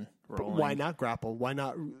even rolling. But why not grapple? Why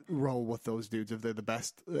not roll with those dudes? If they're the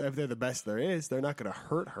best there is, they're not going to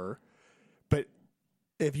hurt her. But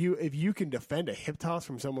if you can defend a hip toss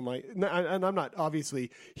from someone like, and I'm not,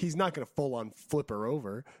 obviously, he's not going to full on flip her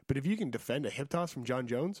over, but if you can defend a hip toss from John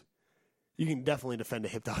Jones, you can definitely defend a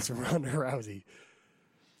hip toss from Ronda Rousey.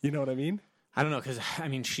 You know what I mean? I don't know, because, I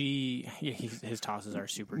mean, his tosses are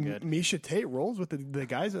super good. Miesha Tate rolls with the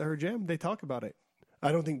guys at her gym. They talk about it.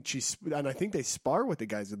 I don't think and I think they spar with the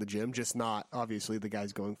guys at the gym, just not, obviously, the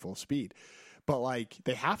guys going full speed. But,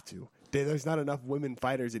 they have to. There's not enough women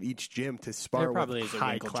fighters at each gym to spar with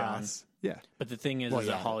high class. Yeah. But the thing is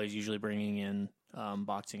that Holly's usually bringing in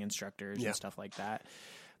boxing instructors and stuff like that.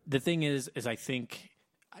 The thing is I think,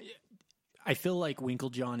 I feel like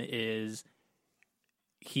Winklejohn is...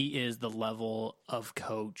 He is the level of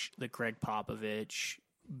coach that Greg Popovich,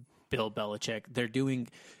 Bill Belichick, they're doing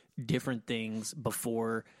different things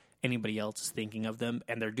before anybody else is thinking of them,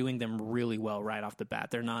 and they're doing them really well right off the bat.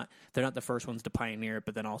 They're not the first ones to pioneer it,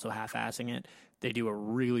 but then also half-assing it. They do a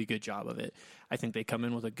really good job of it. I think they come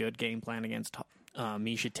in with a good game plan against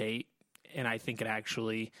Miesha Tate. and I think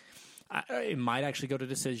it might actually go to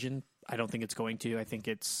decision. I don't think it's going to. I think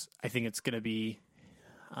it's going to be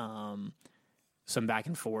some back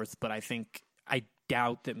and forth, but I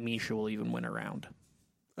doubt that Misha will even win a round.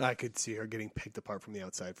 I could see her getting picked apart from the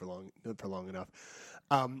outside for long enough.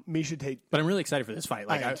 Misha Tate, but I'm really excited for this fight.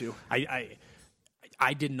 Like I am too.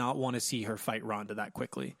 I did not want to see her fight Ronda that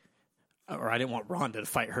quickly, or I didn't want Ronda to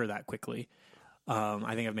fight her that quickly.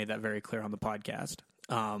 I think I've made that very clear on the podcast.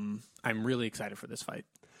 I'm really excited for this fight.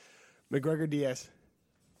 McGregor Diaz.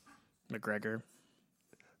 McGregor.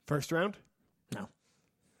 First round? No.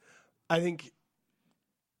 I think.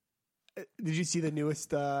 Did you see the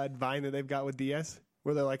newest Vine that they've got with Diaz?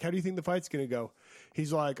 Where they're like, how do you think the fight's going to go?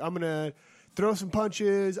 He's like, I'm going to throw some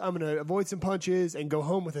punches, I'm going to avoid some punches, and go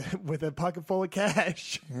home with a pocket full of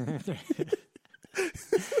cash.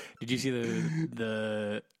 Did you see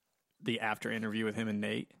the after interview with him and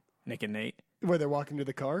Nick and Nate? Where they're walking to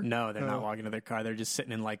the car? No, they're not walking to their car. They're just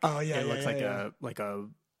sitting in like, it looks like a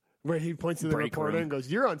where he points to the reporter room and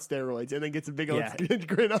goes, "You're on steroids," and then gets a big old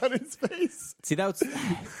grin on his face. See, that's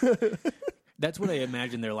what I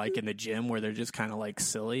imagine they're like in the gym, where they're just kind of like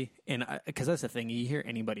silly. And because that's the thing, you hear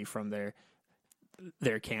anybody from their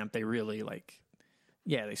camp, they really like,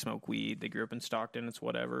 they smoke weed, they grew up in Stockton, it's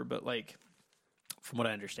whatever. But like, from what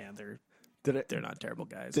I understand, they're not terrible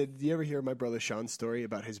guys. Did you ever hear my brother Sean's story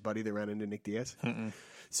about his buddy that ran into Nick Diaz? Mm-mm.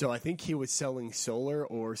 So I think he was selling solar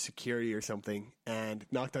or security or something and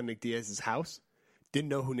knocked on Nick Diaz's house. Didn't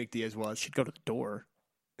know who Nick Diaz was. Should go to the door.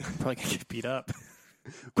 Probably gonna get beat up.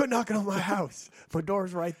 Quit knocking on my house. My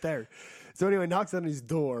door's right there. So anyway, knocks on his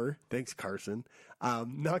door. Thanks, Carson.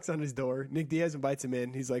 Knocks on his door. Nick Diaz invites him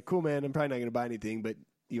in. He's like, cool, man, I'm probably not going to buy anything, but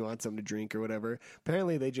you want something to drink or whatever.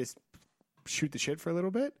 Apparently they just shoot the shit for a little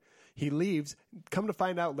bit. He leaves. Come to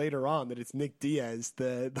find out later on that it's Nick Diaz,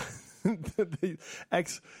 the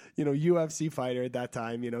ex, UFC fighter at that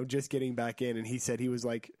time, just getting back in. And he said he was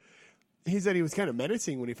kind of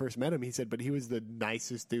menacing when he first met him. He said, but he was the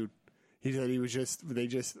nicest dude. He said they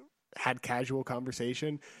just had casual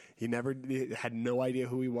conversation. He had no idea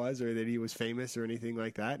who he was or that he was famous or anything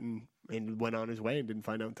like that, and went on his way and didn't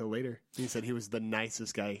find out until later. He said he was the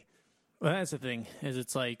nicest guy. Well, that's the thing, is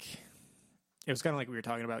it's like, it was kind of like we were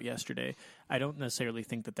talking about yesterday. I don't necessarily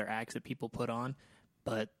think that they're acts that people put on,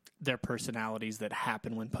 but they're personalities that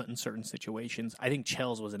happen when put in certain situations. I think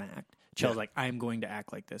Chael's was an act. Chael's like, I'm going to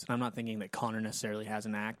act like this. And I'm not thinking that Conor necessarily has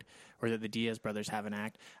an act or that the Diaz brothers have an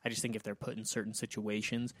act. I just think if they're put in certain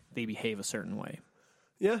situations, they behave a certain way.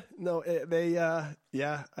 Yeah, no,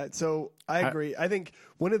 so I agree. I think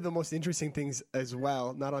one of the most interesting things as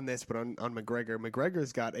well, not on this, but on McGregor,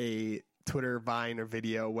 McGregor's got a Twitter Vine or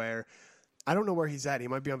video where I don't know where he's at. He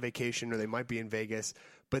might be on vacation or they might be in Vegas,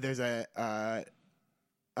 but there's a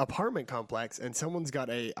apartment complex and someone's got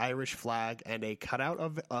a Irish flag and a cutout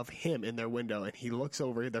of him in their window, and he looks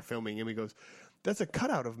over, they're filming him, he goes, that's a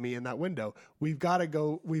cutout of me in that window. We've got to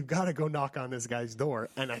go knock on this guy's door.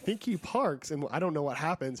 And I think he parks, and I don't know what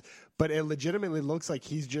happens, but it legitimately looks like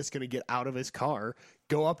he's just going to get out of his car,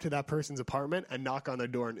 go up to that person's apartment and knock on their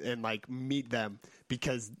door and like meet them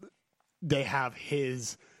because they have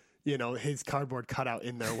his cardboard cutout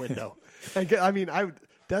in their window. And, I mean,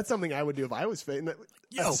 that's something I would do if I was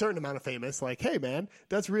a certain amount of famous. Like, hey, man,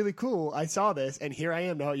 that's really cool. I saw this, and here I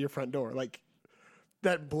am now at your front door. Like,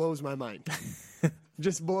 that blows my mind.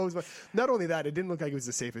 Just blows my... Not only that, it didn't look like it was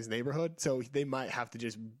the safest neighborhood, so they might have to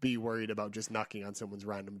just be worried about just knocking on someone's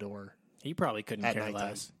random door. He probably couldn't care nighttime.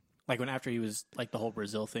 less. Like, after he was, like, the whole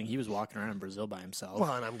Brazil thing, he was walking around in Brazil by himself.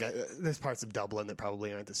 Well, and there's parts of Dublin that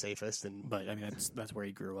probably aren't the safest. But, I mean, that's where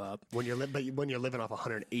he grew up. When you're living off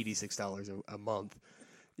 $186 a month,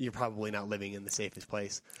 you're probably not living in the safest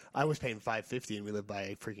place. I was paying $550 and we lived by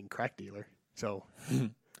a freaking crack dealer. So...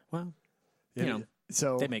 Well,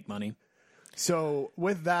 so they make money. So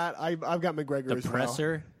with that, I've got McGregor as well. The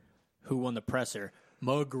presser, who won the presser?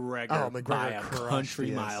 McGregor by a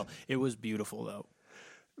country mile. It was beautiful, though.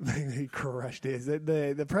 He crushed his.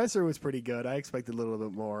 The presser was pretty good. I expected a little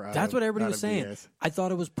bit more. That's what everybody was saying. Diaz. I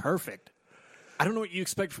thought it was perfect. I don't know what you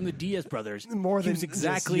expect from the Diaz brothers. More than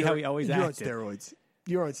exactly how he always acted.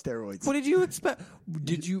 You're on steroids. What did you expect?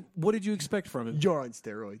 What did you expect from him? You're on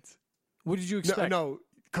steroids. What did you expect? No,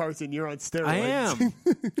 Carson, you're on steroids. I am.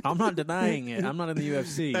 I'm not denying it. I'm not in the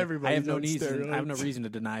UFC. Everybody's I have no on steroids. I have no reason to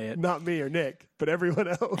deny it. Not me or Nick, but everyone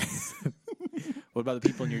else. What about the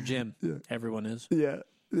people in your gym? Yeah. Everyone is. Yeah.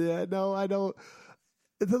 No, I don't.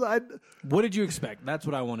 What did you expect? That's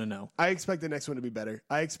what I want to know. I expect the next one to be better.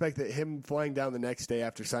 I expect that him flying down the next day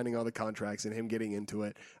after signing all the contracts and him getting into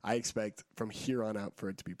it, I expect from here on out for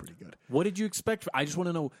it to be pretty good. What did you expect? I just want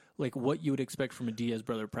to know, like, what you would expect from a Diaz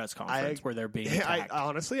brother press conference where they're being attacked.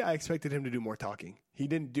 Honestly, I expected him to do more talking. He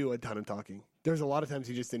didn't do a ton of talking. There's a lot of times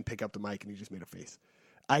he just didn't pick up the mic and he just made a face.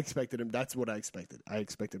 I expected him. That's what I expected. I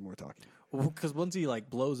expected more talking. Because once he,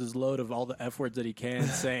 like, blows his load of all the F words that he can,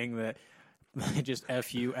 saying that just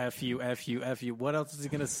F you, F you, F you, F you. What else is he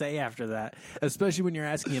going to say after that? Especially when you're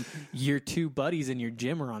asking him, your two buddies in your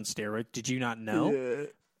gym are on steroids. Did you not know? Yeah.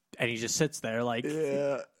 And he just sits there like...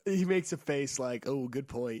 Yeah. He makes a face like, oh, good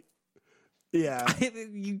point. Yeah.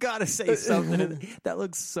 You got to say something. That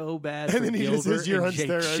looks so bad And for then he Gilbert just says you're on and Jake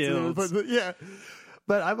steroids. Shields. But yeah.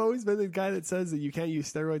 But I've always been the guy that says that you can't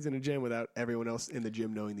use steroids in a gym without everyone else in the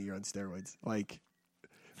gym knowing that you're on steroids. Like...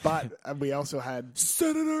 But we also had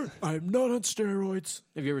Senator, I'm not on steroids.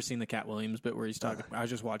 Have you ever seen the Cat Williams bit where he's talking? I was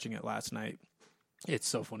just watching it last night. It's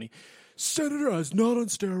so funny. Senator, I was not on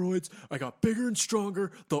steroids. I got bigger and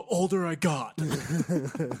stronger the older I got.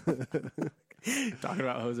 Talking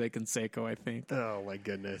about Jose Canseco, I think. oh my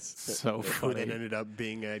goodness, So who funny. then ended up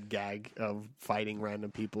being a gag of fighting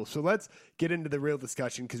random people. So let's get into the real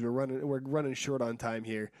discussion because we're running short on time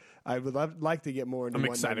here. I would like to get more into. I'm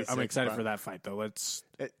excited. I'm 196, excited but- for that fight, though.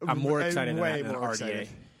 I'm more excited than way that than more RDA. excited.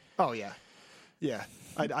 Oh yeah, yeah.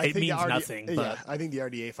 I It think means the RDA, nothing, Yeah, but- I think the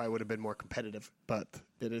RDA fight would have been more competitive, but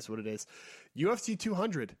it is what it is. UFC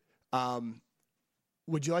 200.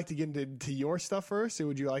 Would you like to get into your stuff first, or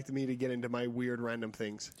would you like me to get into my weird random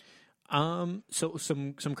things? So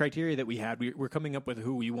some criteria that we had. We're coming up with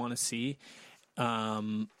who we want to see.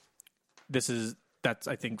 That's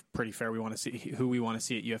I think pretty fair. We want to see who we want to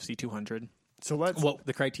see at UFC 200. So let's. Well,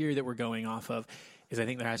 the criteria that we're going off of is I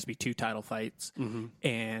think there has to be 2 title fights,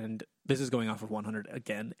 and this is going off of 100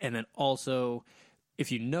 again. And then also,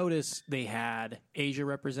 if you notice, they had Asia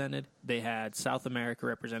represented, they had South America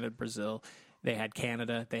represented, Brazil, they had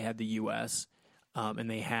Canada, they had the U.S., and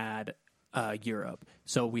they had Europe.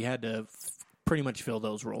 So we had to pretty much fill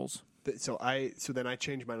those roles. So then I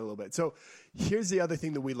changed mine a little bit. So here's the other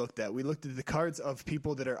thing that we looked at. We looked at the cards of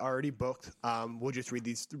people that are already booked. We'll just read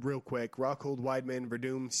these real quick. Rockhold, Weidman,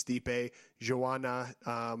 Verdum, Stipe, Joanna,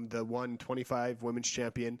 the 125 women's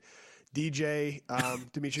champion, DJ,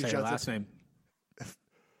 Demetrius Say your Johnson. last name.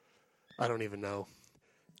 I don't even know.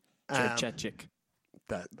 Chechik.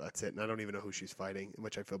 That's it. And I don't even know who she's fighting,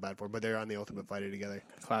 which I feel bad for. But they're on the Ultimate Fighter together.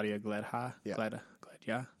 Claudia Gledha. Yeah. Gledha.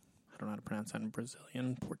 I don't know how to pronounce that in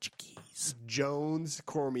Brazilian. Portuguese. Jones,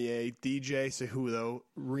 Cormier, DJ Cejudo,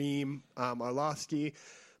 Reem, Arlovsky,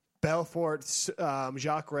 Belfort,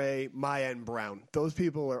 Jacare, Maya, and Brown. Those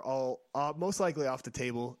people are all most likely off the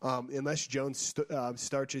table, unless Jones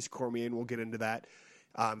starches Cormier, and we'll get into that.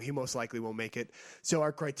 He most likely won't make it. So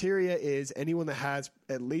our criteria is anyone that has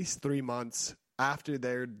at least 3 months after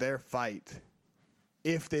their fight,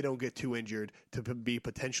 if they don't get too injured, to be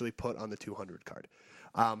potentially put on the 200 card.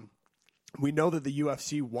 We know that the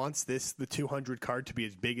UFC wants the 200 card to be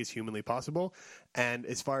as big as humanly possible, and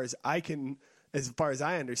as far as I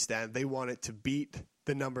understand, they want it to beat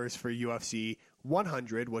the numbers for UFC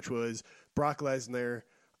 100, which was Brock Lesnar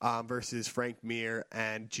versus Frank Mir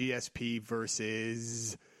and GSP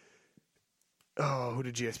versus who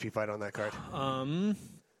did GSP fight on that card?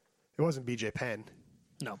 It wasn't BJ Penn.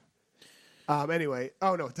 No. Anyway,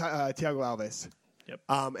 Thiago Alves. Yep.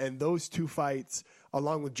 And those 2 fights,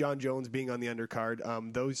 along with John Jones being on the undercard,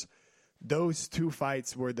 those 2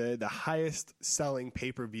 fights were the highest selling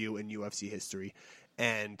pay-per-view in UFC history.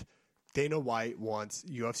 And Dana White wants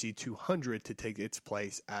UFC 200 to take its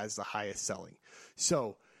place as the highest selling.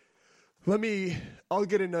 So I'll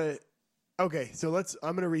get into. Okay, so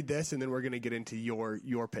I'm going to read this, and then we're going to get into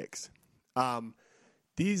your picks.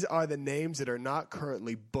 These are the names that are not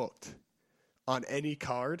currently booked on any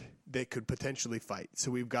card that could potentially fight.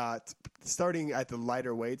 So we've got, starting at the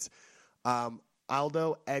lighter weights,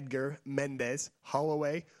 Aldo, Edgar, Mendez,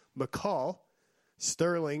 Holloway, McCall,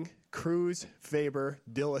 Sterling, Cruz, Faber,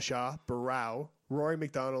 Dillashaw, Barao, Rory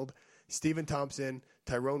McDonald, Stephen Thompson,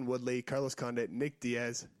 Tyrone Woodley, Carlos Condit, Nick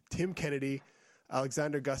Diaz, Tim Kennedy,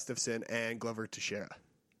 Alexander Gustafsson, and Glover Teixeira.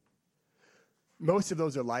 Most of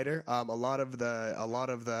those are lighter. A lot of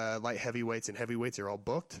the light heavyweights and heavyweights are all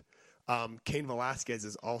booked. Cain Velasquez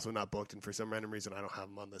is also not booked, and for some random reason, I don't have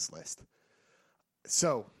him on this list.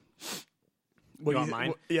 So, You want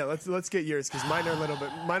mine? Yeah, let's get yours because mine are a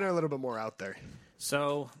little bit more out there.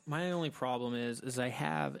 So my only problem is I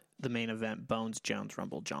have the main event Bones Jones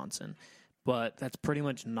Rumble Johnson, but that's pretty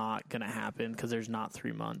much not going to happen because there's not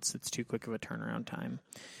 3 months. It's too quick of a turnaround time.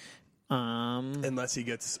 unless he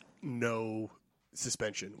gets no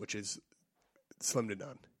suspension, which is slim to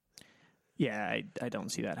none. Yeah, I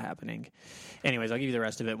don't see that happening. Anyways, I'll give you the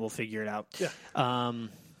rest of it. We'll figure it out. Yeah.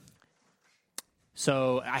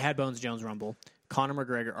 So I had Bones Jones Rumble, Conor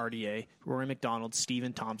McGregor RDA, Rory McDonald,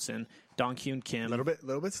 Stephen Thompson, Dong Kyun Kim, Little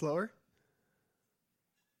bit slower.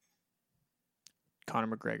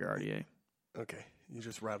 Conor McGregor RDA. Okay, you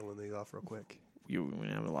just rattling these off real quick. We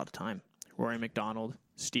have a lot of time. Rory McDonald,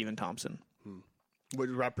 Stephen Thompson. What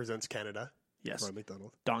represents Canada? Yes. Rory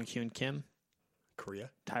McDonald. Dong Kyun Kim, Korea.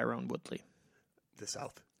 Tyrone Woodley, The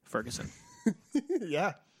South. Ferguson.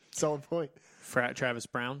 Yeah, solid point. Travis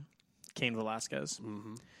Brown, Cain Velasquez.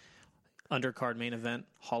 Undercard main event,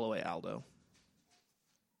 Holloway Aldo.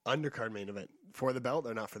 Undercard main event. For the belt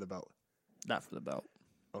or not for the belt? Not for the belt.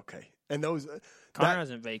 Okay. And those... Conor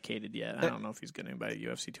hasn't vacated yet. I don't know if he's going to invite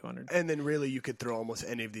UFC 200. And then really you could throw almost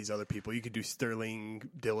any of these other people. You could do Sterling,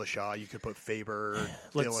 Dillashaw. You could put Faber,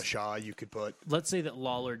 Dillashaw. You could put... Let's say that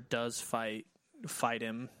Lawler does fight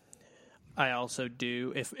him. I also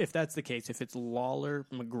do. If that's the case, if it's Lawler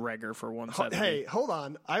McGregor for 170. Hey, hold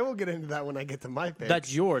on. I will get into that when I get to my pick.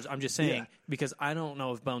 That's yours. I'm just saying Yeah. because I don't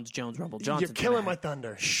know if Bones Jones Rumble Johnson. You're killing my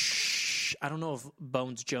thunder. I don't know if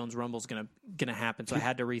Bones Jones Rumble's gonna happen, so I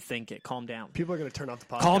had to rethink it. Calm down. People are going to turn off the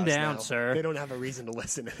podcast. Calm down, now. sir. They don't have a reason to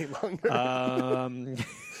listen any longer.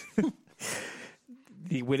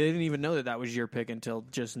 We didn't even know that was your pick until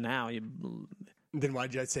just now. Then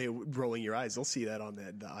why'd you say rolling your eyes? They'll see that on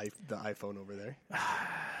the iPhone over there.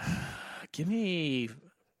 Give me.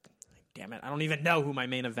 Damn it! I don't even know who my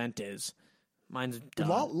main event is. Mine's dumb.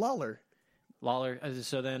 Lawler.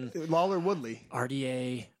 So then Lawler Woodley.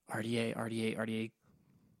 RDA,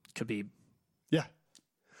 Khabib. Yeah.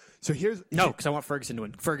 So here's... No, because I want Ferguson to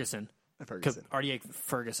win. Ferguson. Ferguson. RDA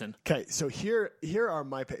Ferguson. Okay, so here are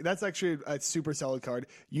my picks. That's actually a super solid card.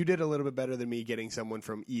 You did a little bit better than me getting someone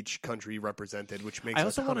from each country represented, which makes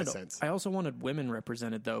a ton of sense. I also wanted women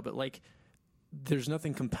represented, though, but there's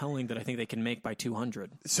nothing compelling that I think they can make by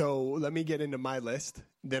 200. So let me get into my list,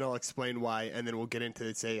 then I'll explain why, and then we'll get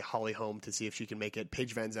into, say, Holly Holm to see if she can make it.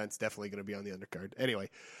 Paige Van Zant's definitely going to be on the undercard. Anyway,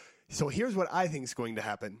 so here's what I think is going to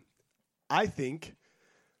happen. I think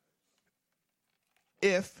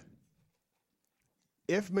if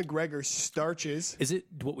McGregor starches... Is it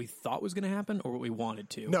what we thought was going to happen or what we wanted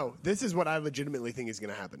to? No, this is what I legitimately think is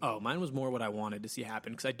going to happen. Oh, mine was more what I wanted to see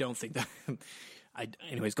happen because I don't think that...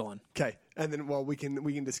 Anyways, go on. Okay, and then we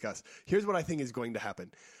can discuss. Here's what I think is going to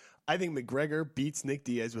happen. I think McGregor beats Nick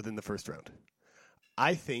Diaz within the first round.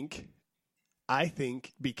 I think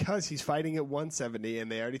because he's fighting at 170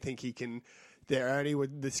 and they already think he can... They already were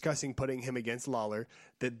discussing putting him against Lawler,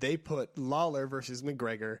 that they put Lawler versus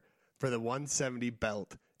McGregor for the 170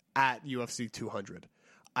 belt at UFC 200.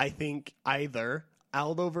 I think either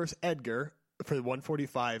Aldo versus Edgar for the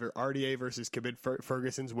 145 or RDA versus Khabib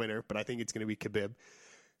Ferguson's winner, but I think it's going to be Khabib,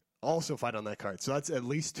 also fight on that card. So that's at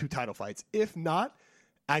least 2 title fights. If not,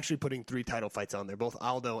 actually putting 3 title fights on there. Both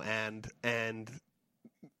Aldo and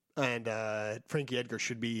Frankie Edgar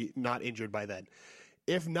should be not injured by then.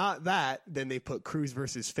 If not that, then they put Cruz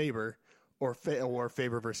versus Faber or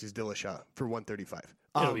Faber versus Dillashaw for 135.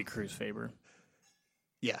 It'll be Cruz Faber.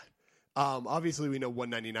 Yeah. Obviously, we know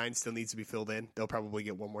 199 still needs to be filled in. They'll probably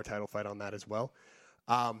get one more title fight on that as well.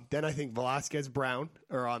 Then I think Velasquez, Brown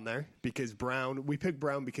are on there because we picked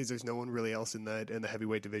Brown because there's no one really else in the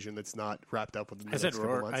heavyweight division that's not wrapped up within the next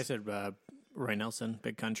couple months. I said Roy Nelson,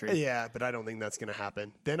 Big Country. Yeah, but I don't think that's going to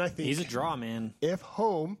happen. Then I think he's a draw, man. If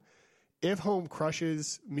Holm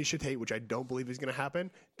crushes Miesha Tate, which I don't believe is going to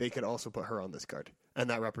happen, they could also put her on this card, and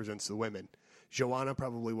that represents the women. Joanna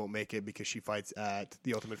probably won't make it because she fights at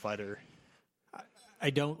the Ultimate Fighter.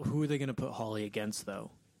 Who are they going to put Holly against,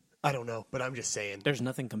 though? I don't know, but I'm just saying. There's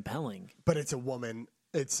nothing compelling. But it's a woman.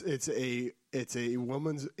 It's a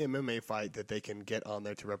woman's MMA fight that they can get on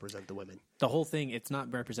there to represent the women. The whole thing, it's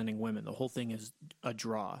not representing women. The whole thing is a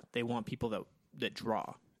draw. They want people that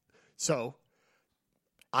draw. So,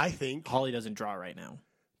 I think Holly doesn't draw right now.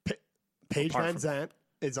 Paige Van Zant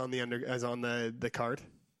is on the card.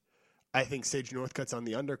 I think Sage Northcutt's on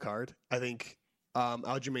the undercard. I think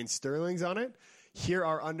Aljamain Sterling's on it. Here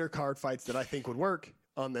are undercard fights that I think would work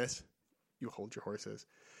on this. You hold your horses.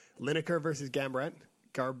 Lineker versus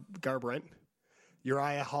Garbrandt.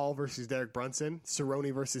 Uriah Hall versus Derek Brunson.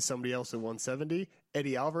 Cerrone versus somebody else at 170.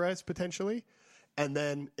 Eddie Alvarez, potentially. And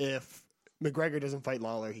then if McGregor doesn't fight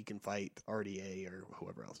Lawler, he can fight RDA or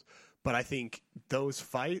whoever else. But I think those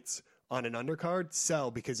fights on an undercard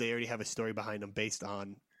sell because they already have a story behind them based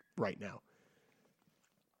on right now.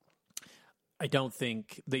 I don't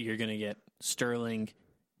think that you're going to get Sterling,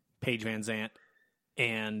 Paige Van Zant,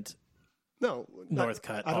 and No,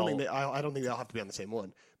 Northcutt. I don't think I don't think they'll have to be on the same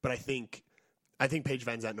one. But I think Paige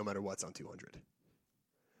Van Zandt, no matter what's on 200.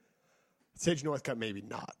 Sage Northcutt, maybe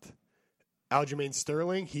not. Aljamain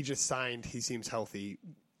Sterling, he just signed. He seems healthy.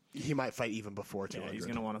 He might fight even before 200. Yeah, he's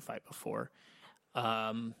going to want to fight before.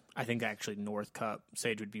 I think actually Northcutt,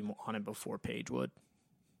 Sage would be on it before Paige would.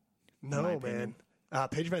 No, man.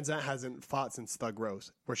 Paige Van Zandt hasn't fought since Thug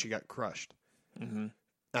Rose, where she got crushed. Mm-hmm.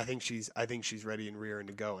 I think she's ready and rearing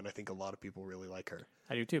to go, and I think a lot of people really like her.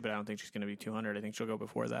 I do too, but I don't think she's going to be 200. I think she'll go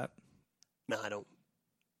before that. No, I don't.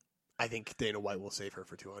 I think Dana White will save her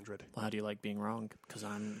for 200. Well, how do you like being wrong?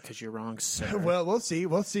 Because you're wrong, sir. Well, we'll see.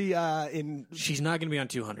 We'll see. She's not going to be on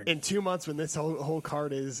 200 in 2 months when this whole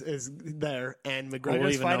card is there, and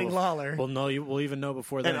McGregor's fighting Lawler. We'll even know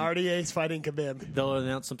before then. And RDA's fighting Khabib. They'll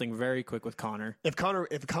announce something very quick with Conor. If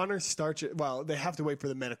Conor starts it, well, they have to wait for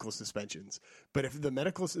the medical suspensions. But if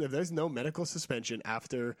there's no medical suspension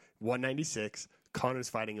after 196, Conor's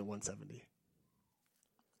fighting at 170.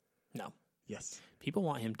 No. Yes. People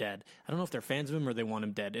want him dead. I don't know if they're fans of him or they want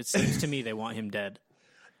him dead. It seems to me they want him dead.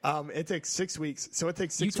 It takes 6 weeks. So it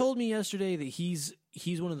takes 6 You told me yesterday that he's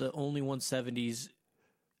one of the only 170s.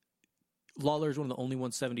 Lawler's one of the only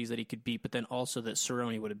 170s that he could beat, but then also that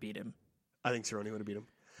Cerrone would have beat him. I think Cerrone would have beat him.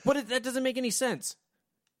 That doesn't make any sense.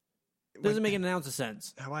 Doesn't make an ounce of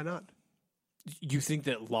sense. Why not? You think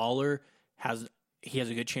that Lawler has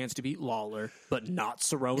a good chance to beat Lawler, but not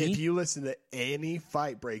Cerrone? If you listen to any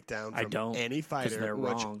fight breakdown from any fighter,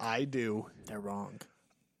 which I do, they're wrong.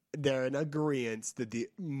 They're in agreement that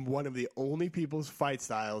one of the only people's fight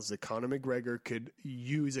styles that Conor McGregor could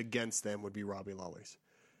use against them would be Robbie Lawler's.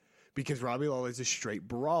 Because Robbie Lawler's a straight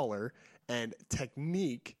brawler, and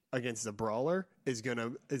technique against the brawler is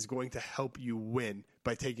going to help you win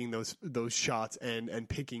by taking those shots and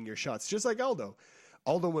picking your shots. Just like Aldo.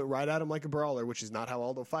 Aldo went right at him like a brawler, which is not how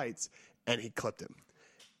Aldo fights, and he clipped him.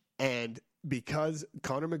 And because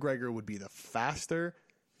Conor McGregor would be the faster,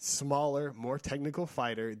 smaller, more technical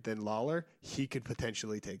fighter than Lawler, he could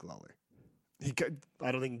potentially take Lawler.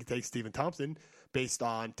 I don't think he could take Stephen Thompson based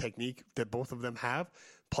on technique that both of them have,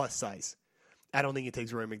 plus size. I don't think he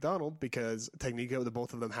takes Roy McDonald because technique that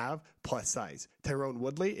both of them have, plus size. Tyrone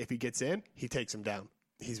Woodley, if he gets in, he takes him down.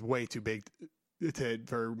 He's way too big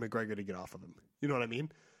for McGregor to get off of him. You know what I mean?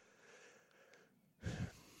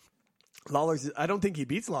 I don't think he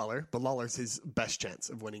beats Lawler, but Lawler's his best chance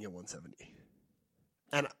of winning at 170.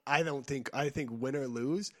 And I think win or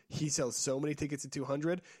lose, he sells so many tickets at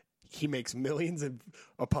 200, he makes millions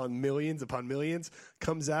upon millions,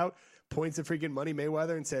 comes out, points at freaking Money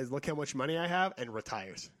Mayweather and says, look how much money I have, and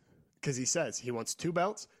retires. Because he says he wants 2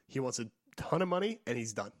 belts, he wants a ton of money, and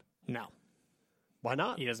he's done. No. Why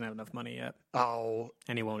not? He doesn't have enough money yet. Oh.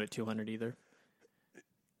 And he won't at 200 either.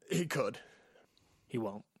 He could. He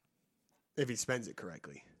won't. If he spends it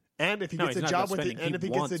correctly. And if he gets a job with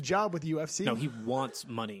gets a job with UFC. No, he wants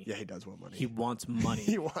money. Yeah, he does want money. He wants money.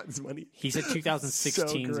 He wants money. He said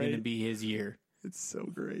 2016 is going to be his year. It's so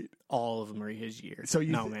great. All of them are his year. So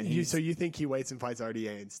you think he waits and fights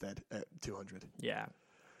RDA instead at 200? Yeah.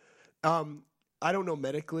 I don't know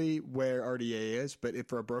medically where RDA is, but if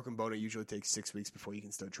for a broken bone, it usually takes 6 weeks before you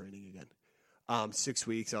can start training again. 6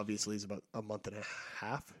 weeks obviously is about a month and a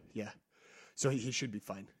half. Yeah. So he should be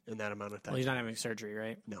fine in that amount of time. Well, he's not having surgery,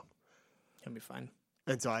 right? No. He'll be fine.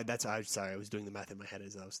 And so I was doing the math in my head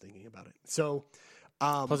as I was thinking about it. So,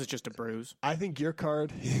 plus it's just a bruise. I think your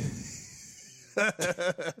card,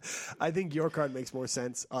 makes more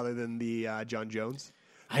sense other than the John Jones.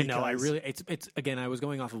 I know. It's again. I was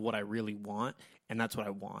going off of what I really want, and that's what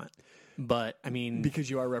I want. But I mean, because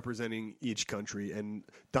you are representing each country, and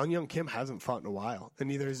Dong Young Kim hasn't fought in a while, and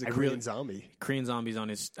neither is the Korean Zombie. Korean Zombie's on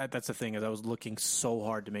his. That's the thing, is I was looking so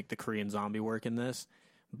hard to make the Korean Zombie work in this,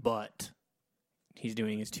 but he's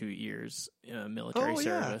doing his 2 years military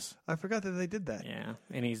service. I forgot that they did that. Yeah,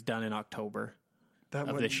 and he's done in October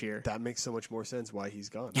of this year. That makes so much more sense why he's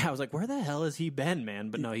gone. Yeah, I was like, where the hell has he been, man?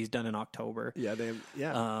 But no, he's done in October. Yeah,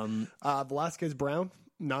 Velasquez Brown.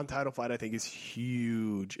 Non-title fight, I think, is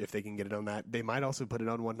huge if they can get it on that. They might also put it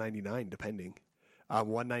on 199, depending.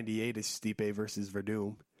 198 is Stipe versus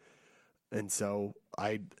Verdum. And so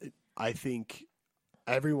I think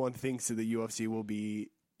everyone thinks that the UFC will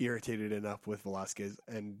be irritated enough with Velasquez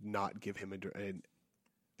and not give him an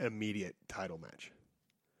immediate title match.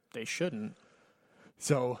 They shouldn't.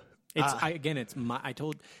 So it's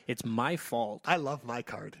my fault. I love my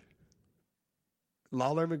card.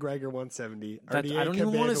 Lawler McGregor 170. I don't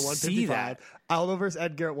even want to see that. Aldo versus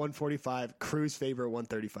Edgar at 145. Cruz Faber at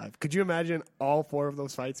 135. Could you imagine all 4 of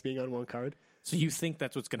those fights being on one card? So you think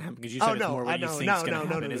that's what's going to happen? Because you said it's more what you think is going to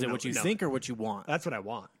happen. Is it what you think or what you want? That's what I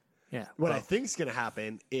want. Yeah. What I think's going to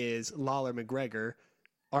happen is Lawler McGregor,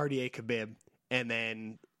 RDA Khabib, and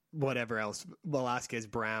then whatever else, Velasquez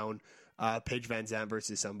Brown, Paige Van Zandt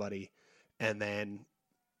versus somebody, and then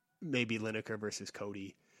maybe Lineker versus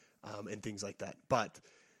Cody, and things like that. But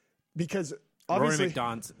because obviously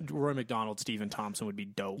Roy McDonald, Stephen Thompson would be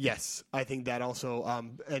dope. Yes, I think that also,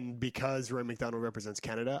 and because Roy McDonald represents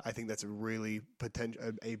Canada, I think that's a really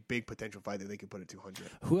a big potential fight that they could put at 200.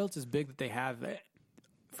 Who else is big that they have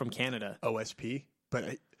from Canada? OSP, but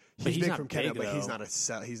he's big not from Canada, big, but he's though.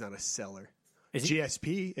 not a seller. Is he?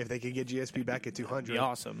 GSP, if they can get GSP back at 200, Be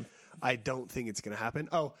awesome. I don't think it's going to happen.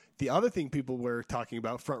 Oh, the other thing people were talking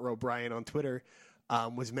about, Front Row Brian on Twitter,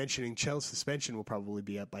 was mentioning Chell's suspension will probably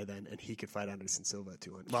be up by then, and he could fight Anderson Silva at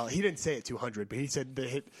 200. Well, he didn't say at 200, but he said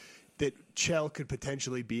that Chell could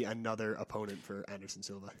potentially be another opponent for Anderson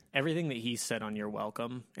Silva. Everything that he said on You're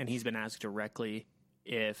Welcome, and he's been asked directly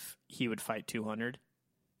if he would fight 200,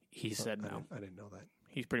 he said no. I didn't know that.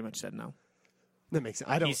 He's pretty much said no. That makes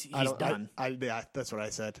sense. He's done. Yeah, that's what I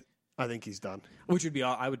said. I think he's done. Which would be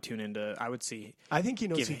all I would tune into. I would see. I think he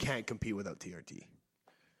knows he can't compete without TRT.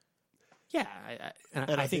 Yeah,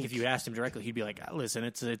 I think if you asked him directly, he'd be like, "Listen,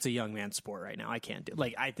 it's a young man's sport right now. I can't do."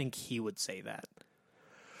 Like, I think he would say that.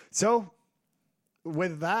 So,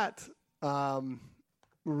 with that, we're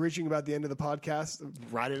reaching about the end of the podcast.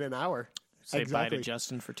 Right at an hour. Say bye to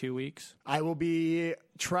Justin for 2 weeks. I will be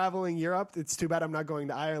traveling Europe. It's too bad I'm not going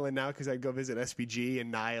to Ireland now because I'd go visit SPG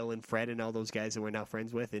and Niall and Fred and all those guys that we're now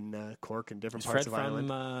friends with in Cork and different parts of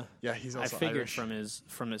Ireland. Yeah, he's also I figured Irish.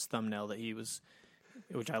 from his thumbnail that he was,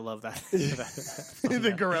 which I love that.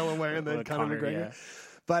 The gorilla wearing the Conor McGregor. Yeah.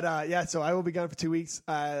 But yeah, so I will be gone for 2 weeks.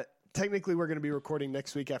 Technically, we're going to be recording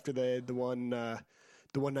next week after the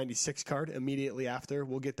 196 card. Immediately after,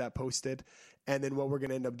 we'll get that posted. And then what we're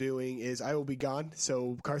going to end up doing is I will be gone.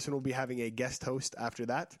 So Carson will be having a guest host after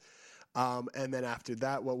that. And then after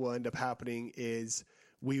that, what will end up happening is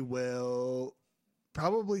we will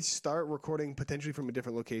probably start recording potentially from a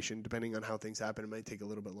different location, depending on how things happen. It might take a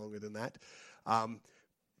little bit longer than that.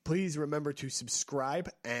 Please remember to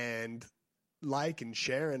subscribe and like and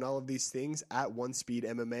share and all of these things at One Speed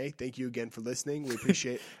MMA. Thank you again for listening. We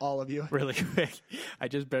appreciate all of you. Really quick, I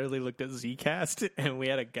just barely looked at Zcast, and we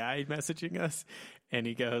had a guy messaging us, and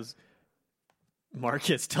he goes,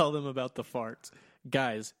 "Marcus, tell them about the farts."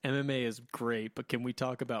 Guys, MMA is great, but can we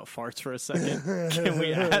talk about farts for a second? Can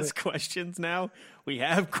we ask questions now? We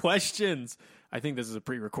have questions. I think this is a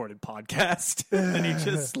pre-recorded podcast. And he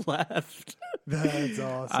just left. That's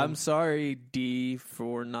awesome. I'm sorry, D,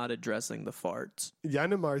 for not addressing the farts.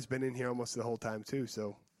 Yanamar's been in here almost the whole time, too,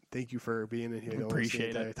 so thank you for being in here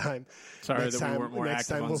Appreciate the entire it. Time. Sorry that we weren't more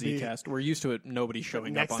active on Zcast. We're used to it. Nobody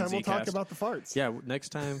showing up on Zcast. Next time we'll talk about the farts. Yeah, next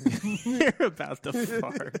time hear about the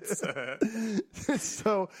farts.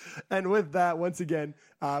 So, and with that, once again,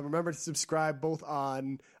 remember to subscribe both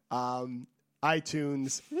on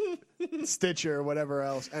iTunes, Stitcher, whatever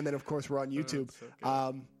else, and then, of course, we're on YouTube.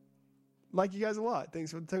 Like you guys a lot.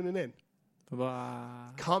 Thanks for tuning in. Bye.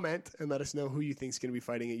 Comment and let us know who you think is going to be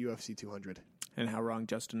fighting at UFC 200. And how wrong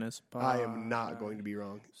Justin is. Bye. I am not going to be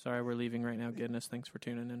wrong. Sorry, we're leaving right now. Goodness, thanks for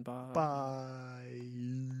tuning in. Bye. Bye.